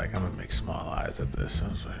just was like, I'm gonna make small eyes at this. I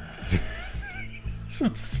was like,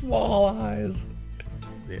 some small eyes.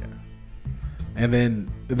 yeah. And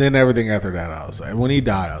then everything after that, I was like, when he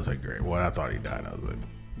died, I was like, great. When I thought he died, I was like,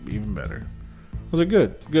 even better. I was like,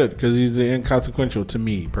 good, because he's inconsequential to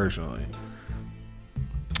me personally.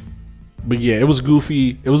 But yeah, it was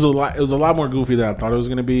goofy. It was a lot more goofy than I thought it was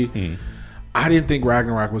gonna be. I didn't think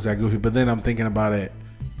Ragnarok was that goofy, but then I'm thinking about it.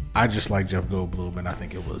 I just like Jeff Goldblum, and I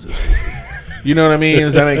think it was as goofy. You know what I mean?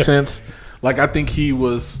 Does that make sense? Like I think he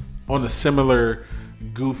was on a similar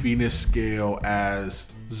goofiness scale as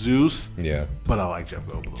Zeus. Yeah, But I like Jeff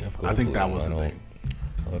Goldblum. I think that was the thing.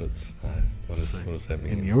 I What does that In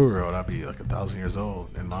mean? your world, I'd be like 1,000 years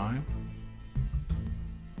old. In mine?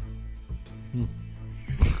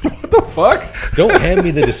 What the fuck? Don't hand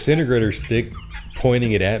me the disintegrator stick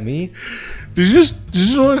pointing it at me. Did you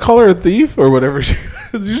just want to call her a thief or whatever? Did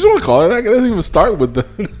you just want to call her that? It doesn't even start with the.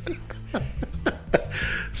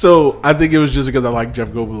 So I think it was just because I like Jeff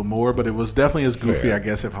Goldblum more, but it was definitely as goofy, Fair. I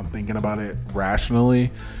guess, if I'm thinking about it rationally.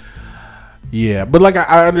 Yeah, but like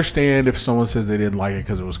I understand if someone says they didn't like it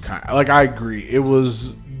because it was kind like I agree, it was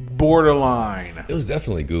borderline It was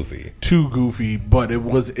definitely goofy. too goofy, but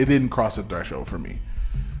it didn't cross the threshold for me.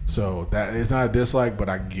 So that it's not a dislike, but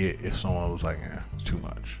I get if someone was like, "Yeah, it's too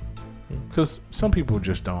much," because some people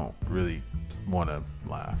just don't really want to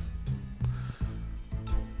laugh.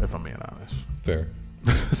 If I'm being honest. Fair.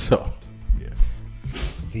 So, yeah.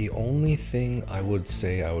 The only thing I would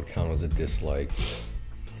say I would count as a dislike,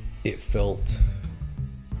 it felt,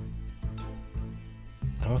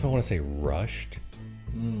 I don't know if I want to say rushed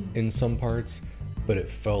in some parts, but it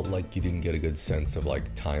felt like you didn't get a good sense of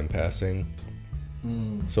like time passing.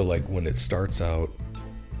 So like when it starts out,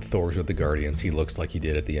 Thor's with the Guardians, he looks like he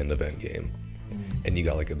did at the end of Endgame. And you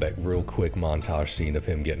got like that real quick montage scene of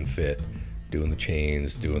him getting fit, doing the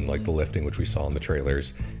chains, doing like the lifting, which we saw in the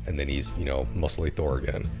trailers, and then he's, muscly Thor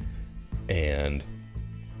again. And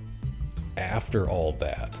after all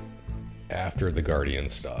that, after the Guardian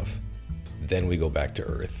stuff, then we go back to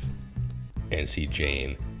Earth and see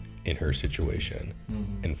Jane in her situation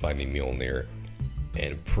and finding Mjolnir.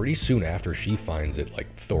 And pretty soon after she finds it,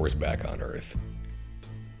 like Thor's back on Earth.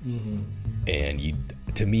 And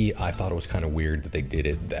to me, I thought it was kind of weird that they did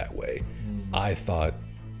it that way. I thought,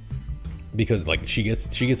 because like she gets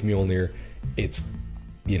Mjolnir, it's,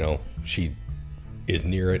 she is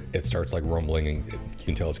near it. It starts like rumbling, and you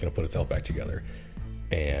can tell it's going to put itself back together.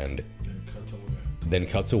 And then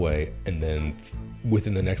cuts away, and then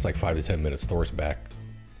within the next like 5 to 10 minutes, Thor's back.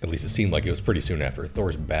 At least it seemed like it was pretty soon after.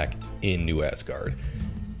 Thor's back in New Asgard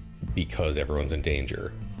because everyone's in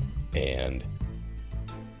danger. And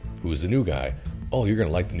who's the new guy? Oh, you're going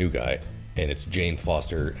to like the new guy. And it's Jane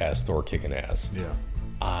Foster as Thor kicking ass. Yeah.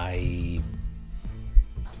 I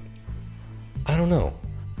don't know.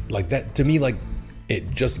 Like that, to me, like it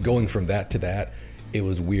just going from that to that, it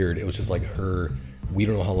was weird. It was just like her, we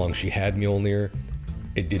don't know how long she had Mjolnir.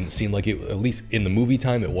 It didn't seem like it, at least in the movie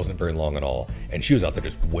time, it wasn't very long at all. And she was out there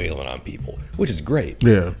just wailing on people, which is great.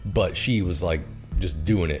 Yeah. But she was like just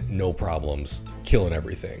doing it, no problems, killing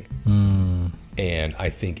everything. And I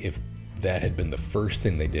think if that had been the first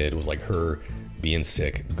thing they did, was like her being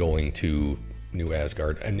sick, going to New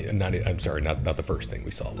Asgard, and not the first thing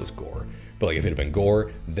we saw was Gore. But like if it had been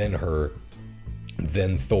Gore, then her,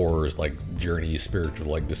 then Thor's like journey,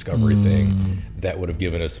 spiritual like discovery thing, that would have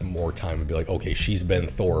given us more time to be like, okay, she's been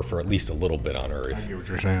Thor for at least a little bit on Earth. I get what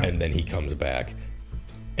you're saying. And then he comes back,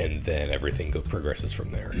 and then everything progresses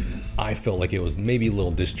from there. I felt like it was maybe a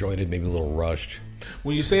little disjointed, maybe a little rushed.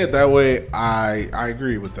 When you say it that way, I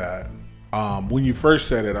agree with that. When you first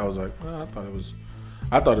said it, I was like, well, I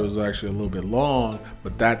thought it was actually a little bit long,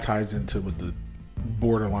 but that ties into with the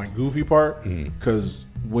borderline goofy part. Because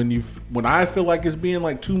when I feel like it's being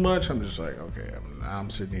like too much, I'm just like, okay, I'm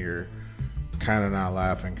sitting here kind of not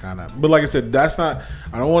laughing, but like I said, that's not,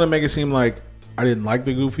 I don't want to make it seem like I didn't like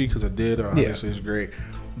the goofy, because I did. Obviously it's great,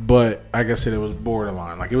 but like I said, it was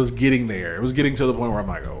borderline. Like it was getting there. It was getting to the point where I'm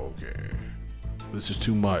like, oh, okay, this is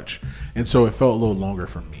too much. And so it felt a little longer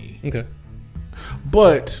for me. Okay.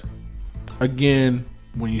 But again,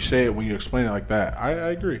 when you say it, when you explain it like that,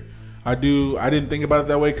 I agree. I do. I didn't think about it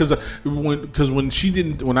that way because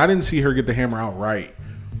when I didn't see her get the hammer out right,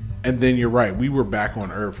 and then you're right, we were back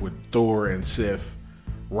on Earth with Thor and Sif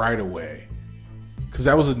right away, because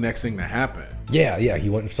that was the next thing to happen. Yeah. He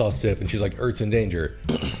went and saw Sif, and she's like, Earth's in danger.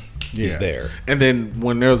 He's there. And then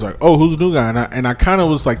when there was like, oh, who's the new guy? And I kind of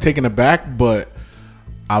was like taken aback, but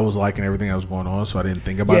I was liking everything that was going on, so I didn't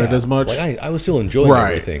think about it as much. Like I was still enjoying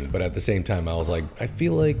everything, but at the same time, I was like, I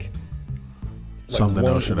feel like something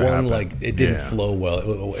else should have happened. Like it didn't flow well.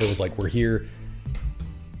 It was like, we're here,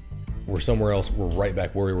 we're somewhere else, we're right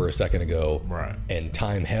back where we were a second ago, right? And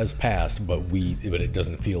time has passed, but it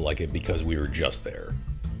doesn't feel like it because we were just there.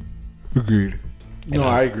 Agreed.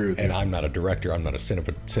 I agree with you. And I'm not a director, I'm not a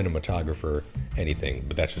cinematographer, anything,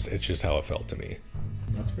 but it's just how it felt to me.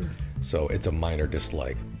 That's fair. So it's a minor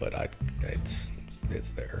dislike, but it's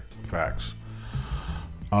there. Facts.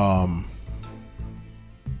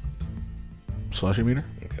 Slushy meter?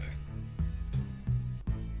 Okay.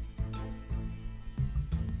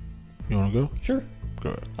 You want to go? Sure. Go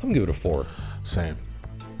ahead. I'm gonna give it a 4. Same.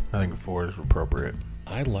 I think a 4 is appropriate.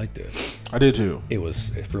 I liked it. I did too. It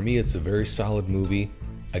was, for me, it's a very solid movie.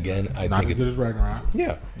 Again, I Not think as good it's as Ragnarok.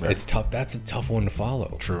 yeah, it's tough. That's a tough one to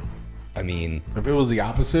follow. True. I mean, If it was the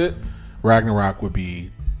opposite, Ragnarok would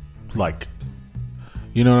be like,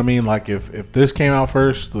 you know what I mean? Like if this came out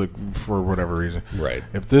first, like for whatever reason, right?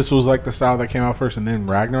 if this was like the style that came out first, and then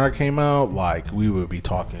Ragnarok came out, like we would be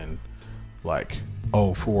talking like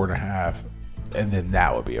 4.5, and then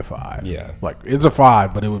that would be a 5. Yeah. Like it's a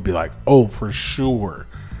 5, but it would be like for sure,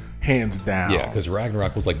 hands down. Yeah, because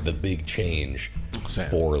Ragnarok was like the big change Same.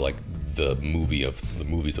 for like the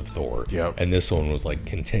movies of Thor. Yep. And this one was like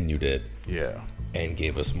continued it Yeah. and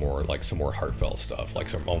gave us more like some more heartfelt stuff, like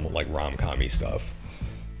some almost like rom-com-y stuff.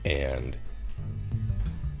 And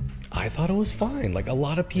I thought it was fine. Like a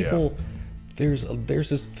lot of people, there's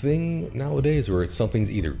this thing nowadays where something's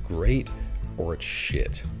either great or it's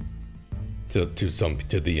shit to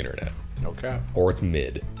the internet, Okay. or it's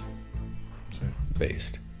mid Same.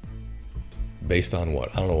 based on what?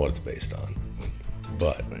 I don't know what it's based on,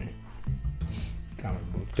 but Same. Comic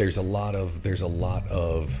book. there's a lot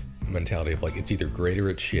of mentality of like it's either great or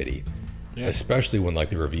it's shitty. Yeah. Especially when like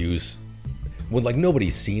the reviews, when like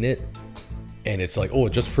nobody's seen it and it's like, oh,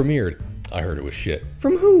 it just premiered, I heard it was shit.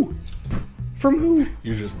 From who?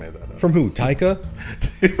 You just made that up. From who? Taika?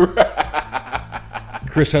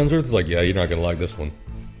 Chris Hemsworth is like, yeah, you're not gonna like this one.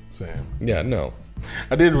 Same. Yeah, no.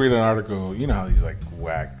 I did read an article. You know how these like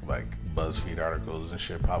whack like BuzzFeed articles and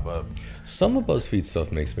shit pop up. Some of BuzzFeed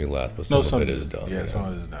stuff makes me laugh, but some of it is dumb. Yeah, some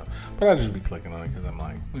of it is dumb. But I just be clicking on it because I'm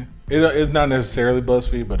like, it's not necessarily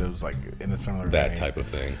BuzzFeed, but it was like in a similar That vein. type of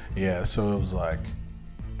thing. Yeah, so it was like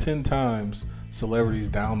 10 times celebrities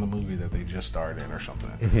down the movie that they just starred in or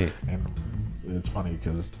something. Mm-hmm. And it's funny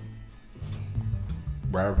because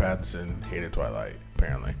Robert Pattinson hated Twilight,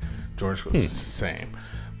 apparently. George was the same.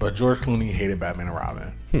 But George Clooney hated Batman and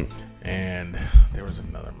Robin. And there was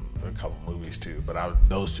a couple movies too, but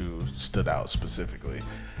those two stood out specifically.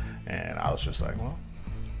 And I was just like, well,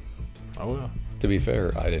 oh well. To be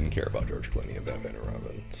fair, I didn't care about George Clooney and Batman and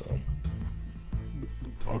Robin, so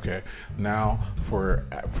Okay, now for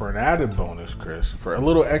an added bonus, Chris, for a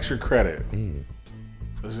little extra credit,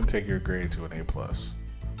 doesn't take your grade to an A+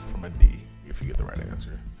 from a D if you get the right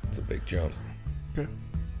answer. it's a big jump. Okay.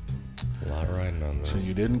 A lot riding on this. So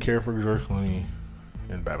you didn't care for George Clooney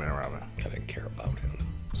in Batman and Robin. I didn't care about him.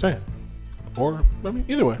 Same. Or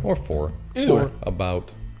either way. Or four. Either way.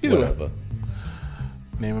 About Either way. whatever.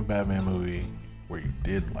 Name a Batman movie where you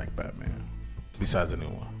did like Batman besides the new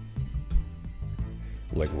one.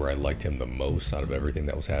 Like where I liked him the most out of everything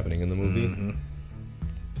that was happening in the movie. Mm-hmm.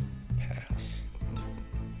 Pass.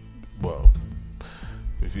 Well,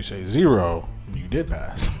 if you say 0, you did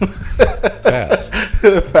pass. Pass.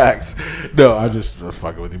 Facts. No, I just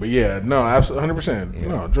fucking with you. But yeah, no, absolutely 100%.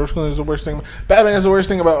 No, George Clooney is the worst thing. Batman is the worst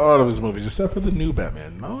thing about all of his movies, except for the new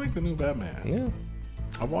Batman. I like the new Batman. Yeah.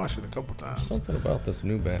 I've watched it a couple times. Something about this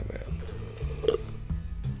new Batman.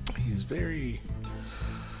 He's very,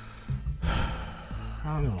 I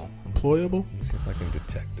don't know, employable. Let me see if I can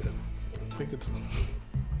detect it. I think it's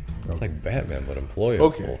It's like Batman, but employable.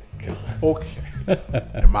 okay. Okay.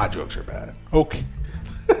 And my jokes are bad. Okay.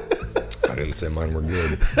 I didn't say mine were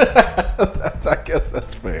good, I guess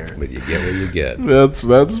that's fair. but you get what you get.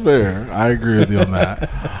 That's fair. I agree with you on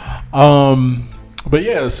that. But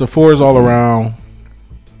yeah, so 4 is all around.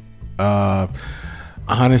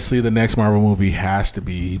 Honestly, the next Marvel movie has to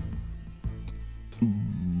be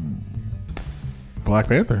Black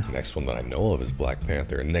Panther. Next one that I know of is Black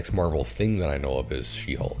Panther. And next Marvel thing that I know of is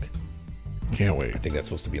She-Hulk. Can't wait. I think that's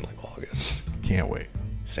supposed to be in like August. Can't wait.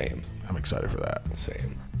 Same. I'm excited for that.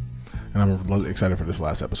 Same. And I'm excited for this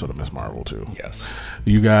last episode of Miss Marvel too. Yes.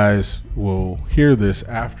 You guys will hear this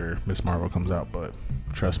after Miss Marvel comes out, but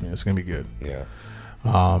trust me, it's going to be good. Yeah.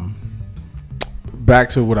 Back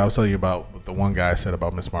to what I was telling you about what the one guy said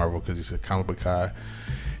about Miss Marvel, because he's a comic book guy.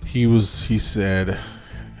 He said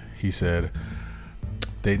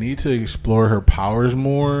they need to explore her powers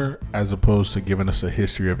more as opposed to giving us a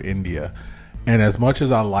history of India. And as much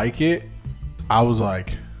as I like it, I was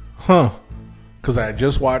like, huh, because I had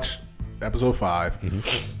just watched episode 5,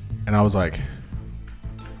 and I was like,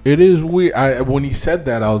 it is weird. When he said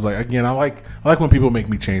that, I was like, again, I like when people make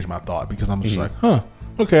me change my thought, because I'm just like, huh,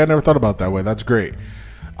 okay, I never thought about it that way. That's great.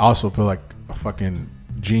 I also feel like a fucking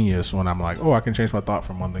genius when I'm like, oh, I can change my thought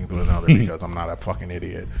from one thing to another because I'm not a fucking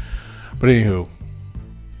idiot. But anywho,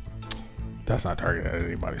 that's not targeted at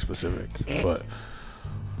anybody specific, but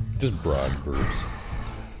Just broad groups.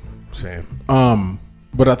 same.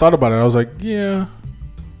 But I thought about it. I was like, yeah,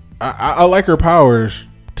 I like her powers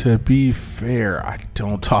to be fair, I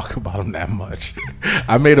don't talk about him that much.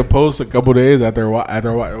 I made a post a couple days after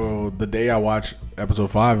the day I watched episode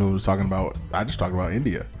 5. It was talking about, I just talked about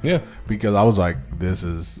India. Yeah. Because I was like, this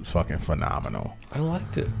is fucking phenomenal. I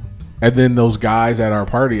liked it. And then those guys at our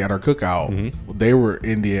party, at our cookout, they were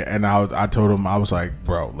India, and I told them, I was like,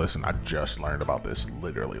 bro, listen, I just learned about this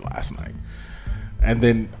literally last night. And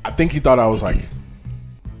then I think he thought I was like,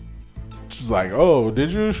 just like, oh,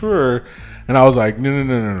 did you? Sure. And I was like, no.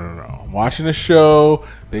 I'm watching the show.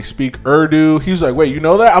 They speak Urdu. He was like, wait, you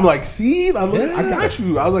know that? I'm like, see? I got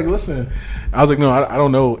you. I was like, listen. I was like, no, I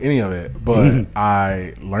don't know any of it, but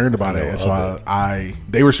I learned about it. And so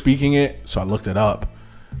they were speaking it, so I looked it up.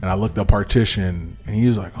 And I looked up partition, and he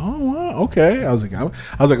was like, "Oh, wow, okay." I was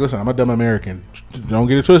like, "Listen, I'm a dumb American. Don't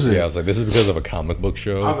get it twisted." Yeah, I was like, "This is because of a comic book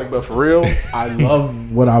show." I was like, "But for real, I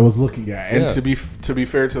love what I was looking at." And to be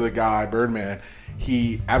fair to the guy, Birdman,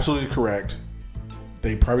 he absolutely correct.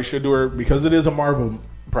 They probably should do her because it is a Marvel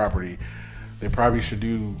property. They probably should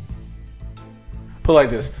do. Put it like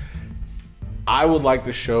this: I would like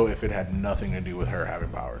the show if it had nothing to do with her having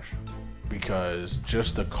powers. Because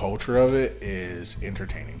just the culture of it is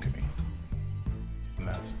entertaining to me,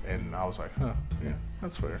 and I was like, huh, yeah,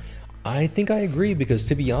 that's fair. I think I agree because,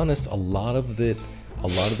 to be honest, a lot of the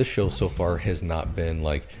show so far has not been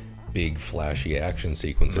like big flashy action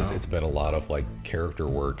sequences. No. It's been a lot of like character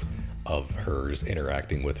work of hers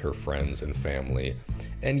interacting with her friends and family,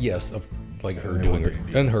 and yes, of like her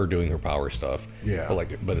doing her power stuff. Yeah,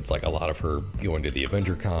 but it's like a lot of her going to the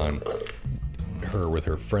Avenger Con. Her with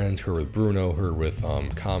her friends, her with Bruno, her with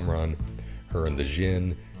Kamran, her and the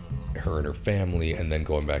Jinn, her and her family, and then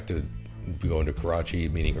going to Karachi,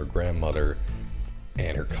 meeting her grandmother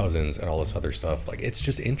and her cousins and all this other stuff. Like, it's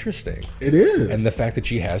just interesting. It is. And the fact that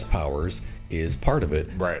she has powers is part of it.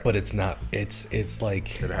 Right. But it's not, it's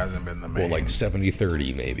like... It hasn't been the main. Well, like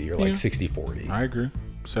 70-30 maybe, or like 60-40. I agree.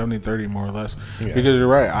 70-30 more or less. Yeah. Because you're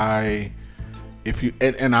right,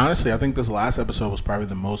 and honestly, I think this last episode was probably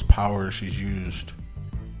the most power she's used.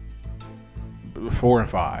 4 and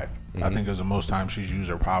 5, I think, is the most time she's used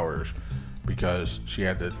her powers because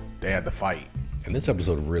they had to fight. And this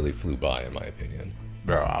episode really flew by, in my opinion.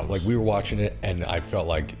 Bro, like we were watching it, and I felt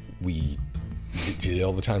like we did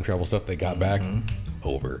all the time travel stuff. They got back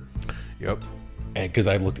over. Yep. And because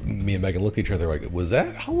me and Megan looked at each other like,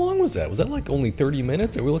 how long was that? Was that like only 30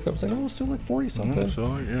 minutes? And we looked up and said, no, it was still like 40 something.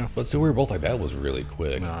 Yeah. But still, we were both like, that was really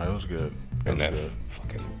quick. No, it was good. That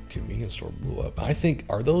fucking convenience store blew up. I think,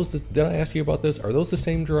 did I ask you about this? Are those the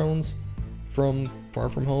same drones from Far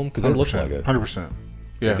From Home? Because they look like it. 100%.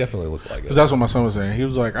 Yeah. They definitely look like it. Because that's what my son was saying. He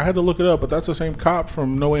was like, I had to look it up, but that's the same cop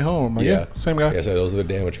from No Way Home. Like, yeah. Same guy. Yeah, so those are the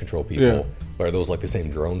damage control people. Yeah. But are those like the same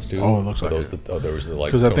drones too? Oh, it looks like those it. There was the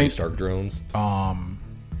like Tony Stark drones. I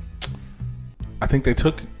think they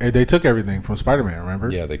took everything from Spider-Man,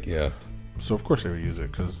 remember? Yeah. So of course they would use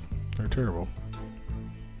it because they're terrible.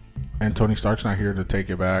 And Tony Stark's not here to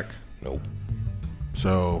take it back. Nope.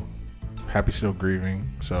 So Happy's still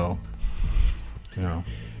grieving. So,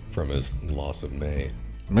 from his loss of May.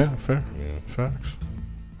 Yeah, fair. Yeah. Facts.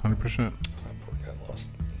 100%. That poor guy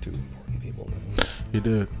lost 2 important people now.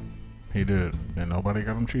 He did. And nobody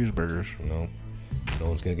got him cheeseburgers. No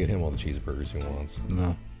one's gonna get him all the cheeseburgers he wants.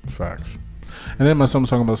 No. Facts. And then my son was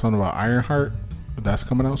talking about something about Ironheart. That's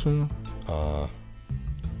coming out soon.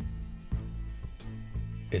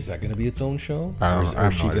 Is that going to be its own show? Or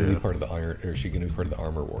is she going to be part of the Or is she going to be part of the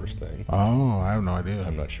Armor Wars thing? Oh, I have no idea.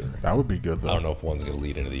 I'm not sure. That would be good though. I don't know if one's going to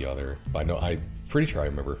lead into the other, but I'm pretty sure I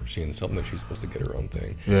remember seeing something that she's supposed to get her own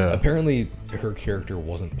thing. Yeah. Apparently, her character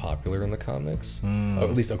wasn't popular in the comics,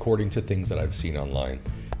 at least according to things that I've seen online.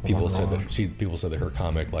 People said that her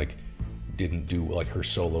comic didn't do like her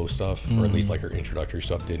solo stuff, or at least like her introductory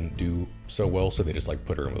stuff didn't do so well, so they just like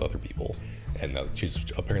put her in with other people. And she's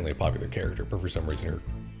apparently a popular character, but for some reason her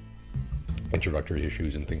introductory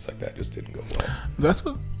issues and things like that just didn't go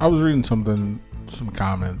well. I was reading some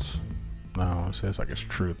comments. No, it says like it's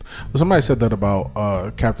truth. But somebody said that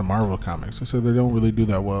about Captain Marvel comics. They said they don't really do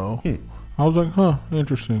that well. I was like, huh,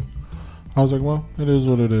 interesting. I was like, well, it is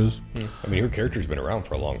what it is. I mean, her character's been around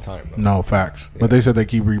for a long time, though. No, facts. Yeah. But they said they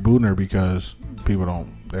keep rebooting her because people don't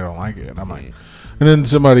like it. And I'm like, and then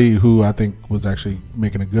somebody who I think was actually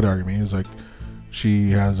making a good argument is like,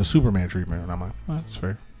 she has a Superman treatment. And I'm like, oh, that's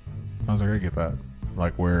fair. I was like, I get that.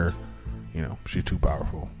 Like where, she's too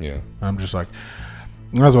powerful. Yeah. And I'm just like,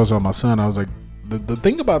 that's what I was telling my son. I was like, the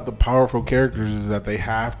thing about the powerful characters is that they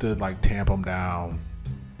have to like tamp them down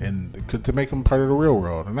and to make them part of the real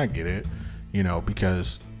world. And I get it,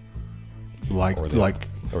 because or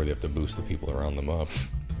they have to boost the people around them up.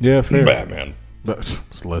 Yeah, fair. Batman. But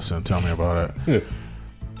listen, tell me about it.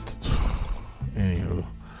 Anywho,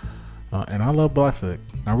 and I love Blackfoot.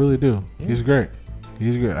 I really do. He's great.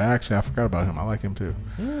 He's great. I forgot about him. I like him too.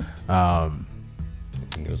 Give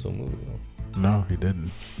us a movie. No, he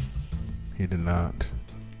didn't. He did not.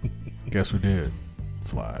 Guess who did?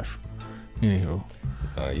 Flash. Anywho.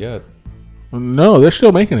 Not yet. No, they're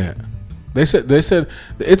still making it. They said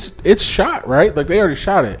it's shot, right? Like they already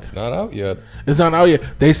shot it. It's not out yet. It's not out yet.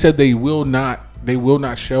 They said they will not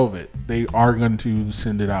shelve it. They are going to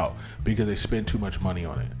send it out because they spent too much money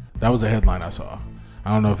on it. That was the headline I saw.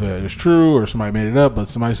 I don't know if it was true or somebody made it up, but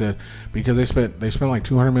somebody said because they spent like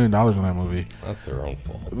 $200 million on that movie. That's their own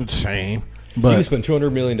fault. Same. You But can spend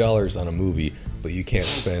 $200 million on a movie, but you can't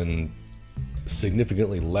spend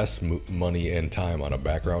significantly less money and time on a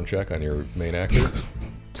background check on your main actor.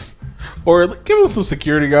 or give them some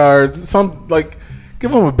security guards,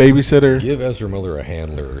 give them a babysitter. Give Ezra Miller a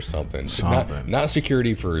handler or something. Not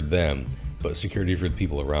security for them, but security for the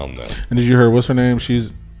people around them. And did you hear what's her name?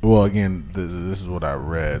 Again, this is what I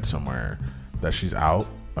read somewhere that she's out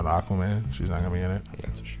on Aquaman. She's not gonna be in it.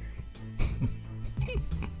 That's a shame.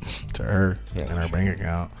 To her That's and a her shame. bank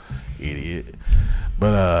account, idiot.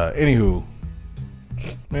 But anywho,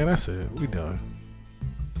 man, that's it. We done.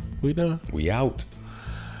 We out.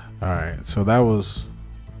 All right. So that was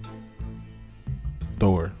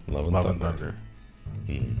Thor: Love and Thunder.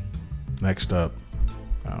 Next up,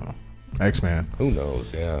 I don't know, X-Men. Who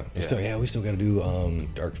knows? Yeah. We still got to do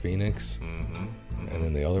Dark Phoenix, and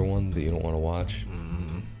then the other one that you don't want to watch.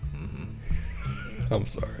 I'm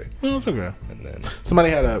sorry. No, it's okay. And then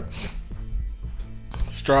Somebody had a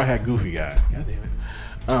Straw Hat Goofy guy. God damn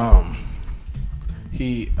it.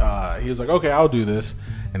 He was like, okay, I'll do this,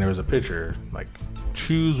 and there was a picture like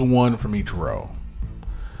choose one from each row.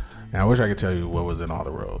 And I wish I could tell you what was in all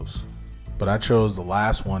the rows, but I chose the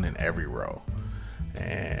last one in every row,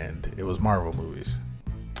 and it was Marvel movies.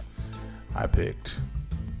 I picked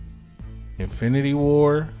Infinity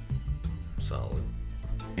War, solid.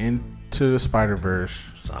 Into the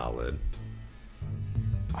Spider-Verse, Solid.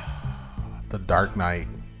 The Dark Knight.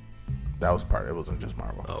 That was part. It wasn't just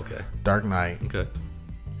Marvel. Okay. Dark Knight, Okay.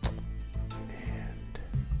 and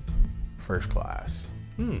First Class.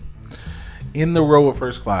 In the row of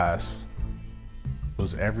First Class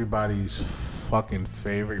was everybody's fucking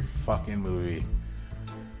favorite fucking movie,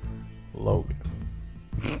 Logan.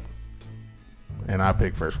 And I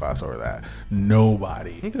picked First Class over that.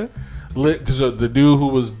 Nobody. Okay. Because the dude who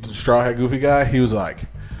was the Straw Hat Goofy guy, he was like,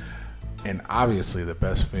 and obviously the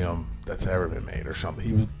best film that's ever been made or something.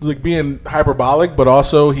 He was like being hyperbolic, but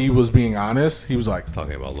also he was being honest. He was like,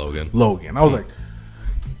 Talking about Logan. I was like,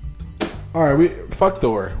 all right, fuck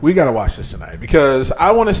Thor. We got to watch this tonight because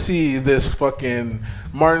I want to see this fucking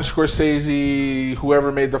Martin Scorsese,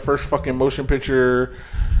 whoever made the first fucking motion picture.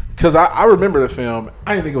 Because I remember the film.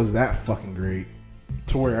 I didn't think it was that fucking great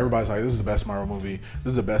to where everybody's like, this is the best Marvel movie.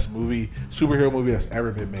 This is the best superhero movie that's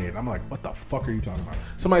ever been made. I'm like, what the fuck are you talking about?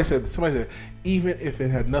 Somebody said, even if it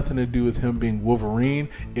had nothing to do with him being Wolverine,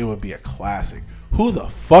 it would be a classic. Who the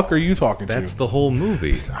fuck are you talking to? That's the whole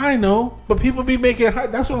movie. I know, but people be making it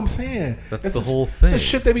hype. That's what I'm saying. That's the whole It's thing. the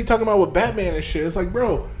shit they be talking about with Batman and shit. It's like,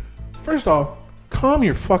 bro, first off, calm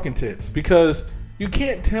your fucking tits because you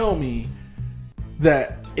can't tell me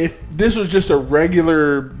that if this was just a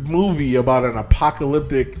regular movie about an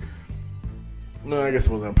apocalyptic, no, I guess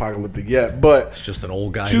it wasn't apocalyptic yet, but It's just an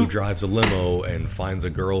old guy who drives a limo and finds a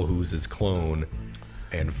girl who's his clone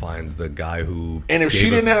and finds the guy who... and if she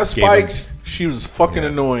didn't have spikes, she was fucking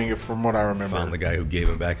annoying from what I remember. Found the guy who gave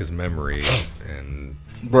him back his memory, and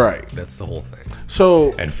Right. that's the whole thing.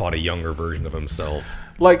 So, And fought a younger version of himself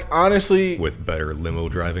like, honestly, with better limo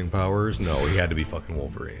driving powers. No, he had to be fucking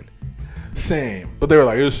Wolverine. same. But they were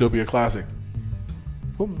like, it'll still be a classic.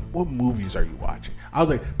 What movies are you watching? I was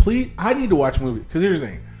like, please, I need to watch movies. Because here's the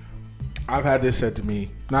thing. I've had this said to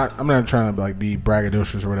me. I'm not trying to like be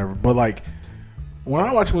braggadocious or whatever, but like when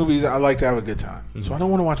I watch movies, I like to have a good time. Mm-hmm. So I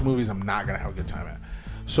don't want to watch movies I'm not gonna have a good time at.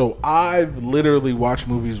 So I've literally watched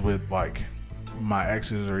movies with like my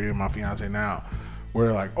exes or even my fiance now, where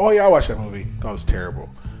they're like, "Oh yeah, I watched that movie. That was terrible."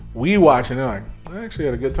 We watch and they're like, "I actually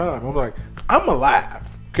had a good time." I'm like, "I'm gonna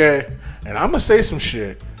laugh, okay, and I'm gonna say some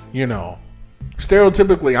shit, you know."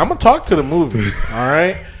 Stereotypically, I'm gonna talk to the movie. All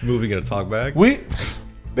right, Is the movie gonna talk back?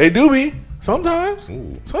 They do be sometimes.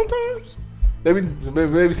 Ooh. Sometimes they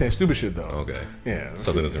be saying stupid shit though. Okay. Yeah.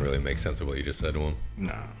 Something doesn't really make sense of what you just said to him.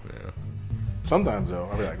 Nah. Yeah. Sometimes though,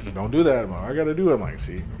 I'll be like, "Don't do that." I'm like, I gotta do it. I'm like,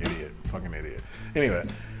 "See, idiot, fucking idiot." Anyway,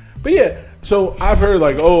 but yeah. So I've heard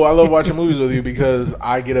like, "Oh, I love watching movies with you because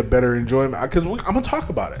I get a better enjoyment." Because I'm gonna talk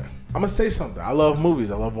about it. I'm gonna say something. I love movies.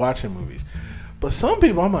 I love watching movies. But some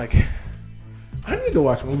people, I'm like, I need to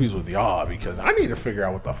watch movies with y'all because I need to figure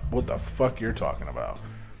out what the fuck you're talking about.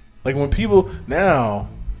 Like when people now,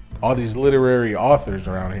 all these literary authors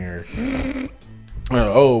around here,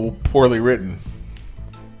 poorly written.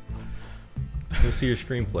 Go see your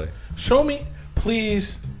screenplay. Show me,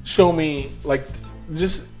 please. Show me, like,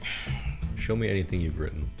 just show me anything you've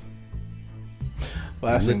written.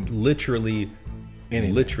 Last thing, Literally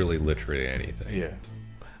anything. Literally anything. Yeah.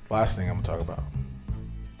 Last thing I'm gonna talk about.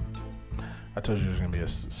 I told you there's gonna be a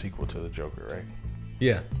sequel to The Joker, right?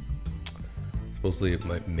 Yeah. Supposedly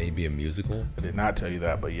it may be a musical. I did not tell you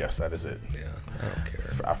that, but yes, that is it. Yeah, I don't care.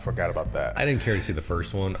 I forgot about that. I didn't care to see the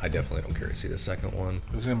first one. I definitely don't care to see the second one.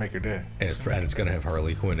 It's gonna make your day. And it's going to have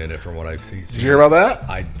Harley Quinn in it, from what I've seen. Did you hear about that?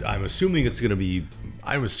 I'm assuming it's going to be.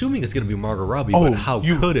 I'm assuming it's going to be Margot Robbie. But how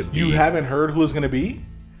could it be? You haven't heard who it's gonna be?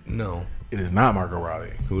 No. It is not Margot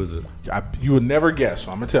Robbie. Who is it? You would never guess,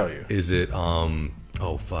 so I'm gonna tell you. Is it?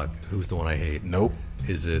 Oh fuck! Who's the one I hate? Nope.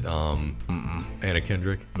 Is it? Anna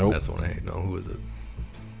Kendrick? Nope. That's the one I hate. No. Who is it?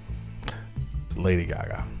 Lady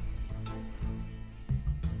Gaga.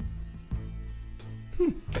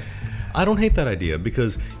 I don't hate that idea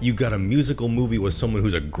because you got a musical movie with someone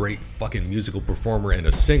who's a great fucking musical performer and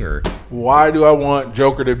a singer. Why do I want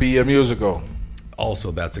Joker to be a musical?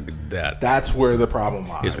 Also, that's a good that. That's where the problem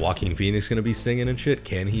lies. Is Joaquin Phoenix going to be singing and shit?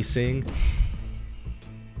 Can he sing?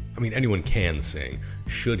 I mean, anyone can sing.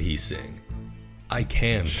 Should he sing? I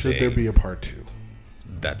can sing. Should there be a part 2?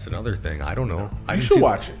 That's another thing. I don't know. You should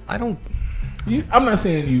watch it. I don't. I'm not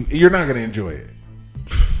saying you're not going to enjoy it.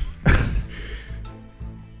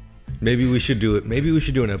 Maybe we should do it. Maybe we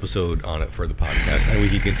should do an episode on it for the podcast, and we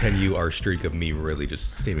can continue our streak of me really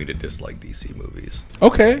just seeming to dislike DC movies.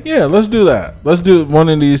 Okay, yeah, let's do that. Let's do one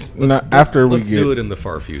of these after we Let's do it in the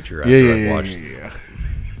far future. After Yeah. I've watched. Yeah.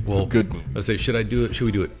 Well, good movie. Let's say, should I do it? Should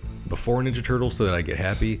we do it before Ninja Turtles so that I get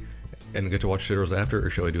happy and get to watch Turtles after, or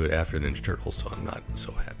should I do it after Ninja Turtles so I'm not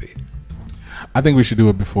so happy? I think we should do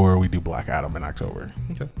it before we do Black Adam in October.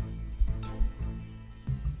 Okay.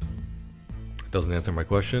 Doesn't answer my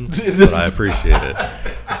question, but I appreciate it.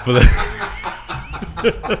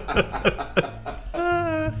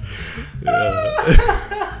 Yeah.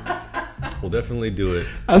 We'll definitely do it.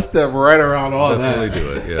 I step right around all Definitely that.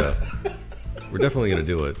 do it. Yeah. We're definitely gonna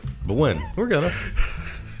do it. But when? We're gonna.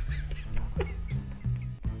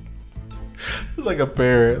 It's like a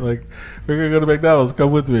parrot. Like, we're gonna go to McDonald's.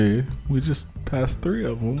 Come with me. We just passed 3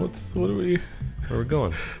 of them. What are we? Where are we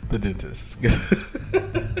going? The dentist.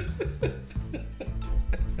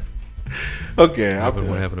 Okay.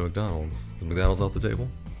 What happened to McDonald's? Is McDonald's off the table?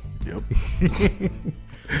 Yep.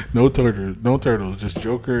 No turtles, just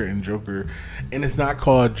Joker and Joker, and it's not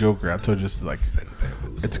called Joker. I told you it's like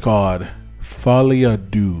it's called Folie à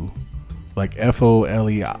Deux, like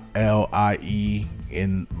FOLELIE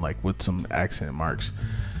in like with some accent marks,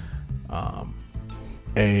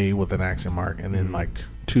 A with an accent mark, and then like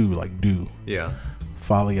 2 like do. Yeah.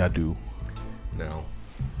 Folie à Deux. Now,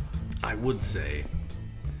 I would say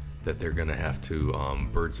that they're gonna have to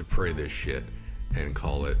Birds of Prey this shit and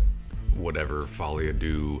call it whatever Folie à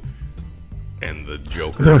Deux and the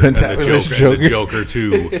Joker The and Fantabulous the Joker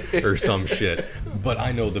 2 or some shit. But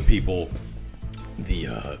I know the people, and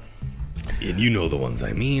you know the ones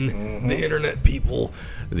I mean, the internet people,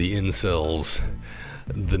 the incels,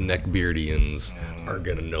 the neckbeardians are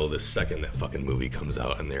gonna know the second that fucking movie comes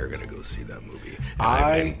out, and they're gonna go see that movie.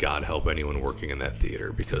 And God help anyone working in that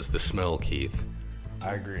theater, because the smell, Keith.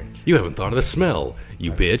 I agree. You haven't thought of the smell,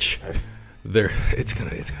 you bitch. It's gonna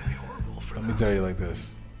be horrible for them. Let me tell you like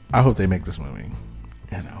this. I hope they make this movie,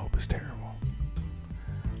 and I hope it's terrible.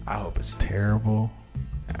 I hope it's terrible,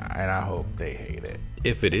 and I hope they hate it.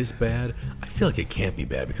 If it is bad, I feel like it can't be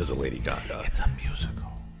bad because of Lady Gaga. It's a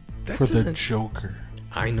musical That for the doesn't- Joker.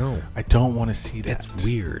 I know. I don't want to see that. That's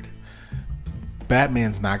weird.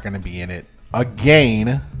 Batman's not going to be in it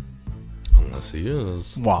again. Unless he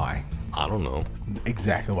is. Why? I don't know.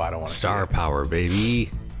 Exactly why I don't want to see Star it. power,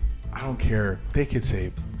 baby. I don't care. They could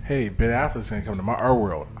say, hey, Ben Affleck's going to come to our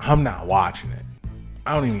world. I'm not watching it.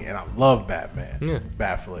 I don't even, and I love Batman. Yeah.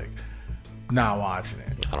 Batflick. Not watching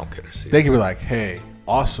it. I don't care to see They it. could be like, hey,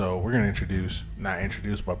 also, we're going to not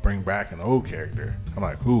introduce, but bring back an old character. I'm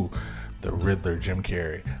like, who? The Riddler, Jim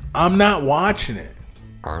Carrey. I'm not watching it.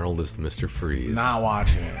 Arnold is Mr. Freeze. Not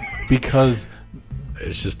watching it. Because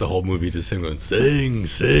It's just the whole movie just him going, sing,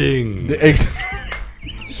 sing.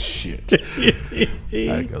 shit.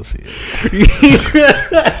 I go see it.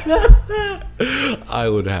 I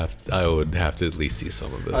would have to at least see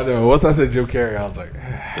some of I it. know. Once I said Jim Carrey, I was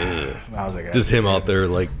like, Just him out there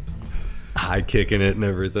like high kicking it and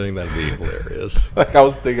everything. That'd be hilarious. Like I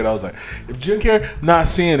was thinking, I was like, if Jim Carrey, not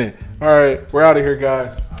seeing it. All right, we're out of here,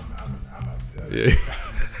 guys. I'm not seeing it.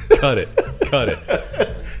 Yeah. Cut it.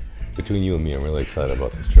 Between you and me, I'm really excited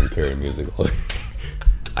about this Jim Carrey musical.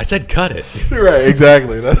 I said cut it. Right,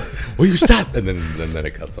 exactly. That's, Will you stop? And then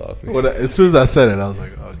it cuts off. as soon as I said it, I was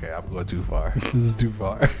like, okay, I'm going too far. This is too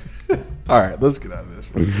far. All right, let's get out of this.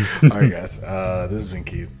 All right, guys. This has been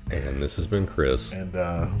Keith. And this has been Chris. And,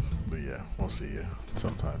 but yeah, we'll see you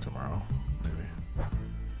sometime tomorrow. Maybe.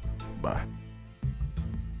 Bye.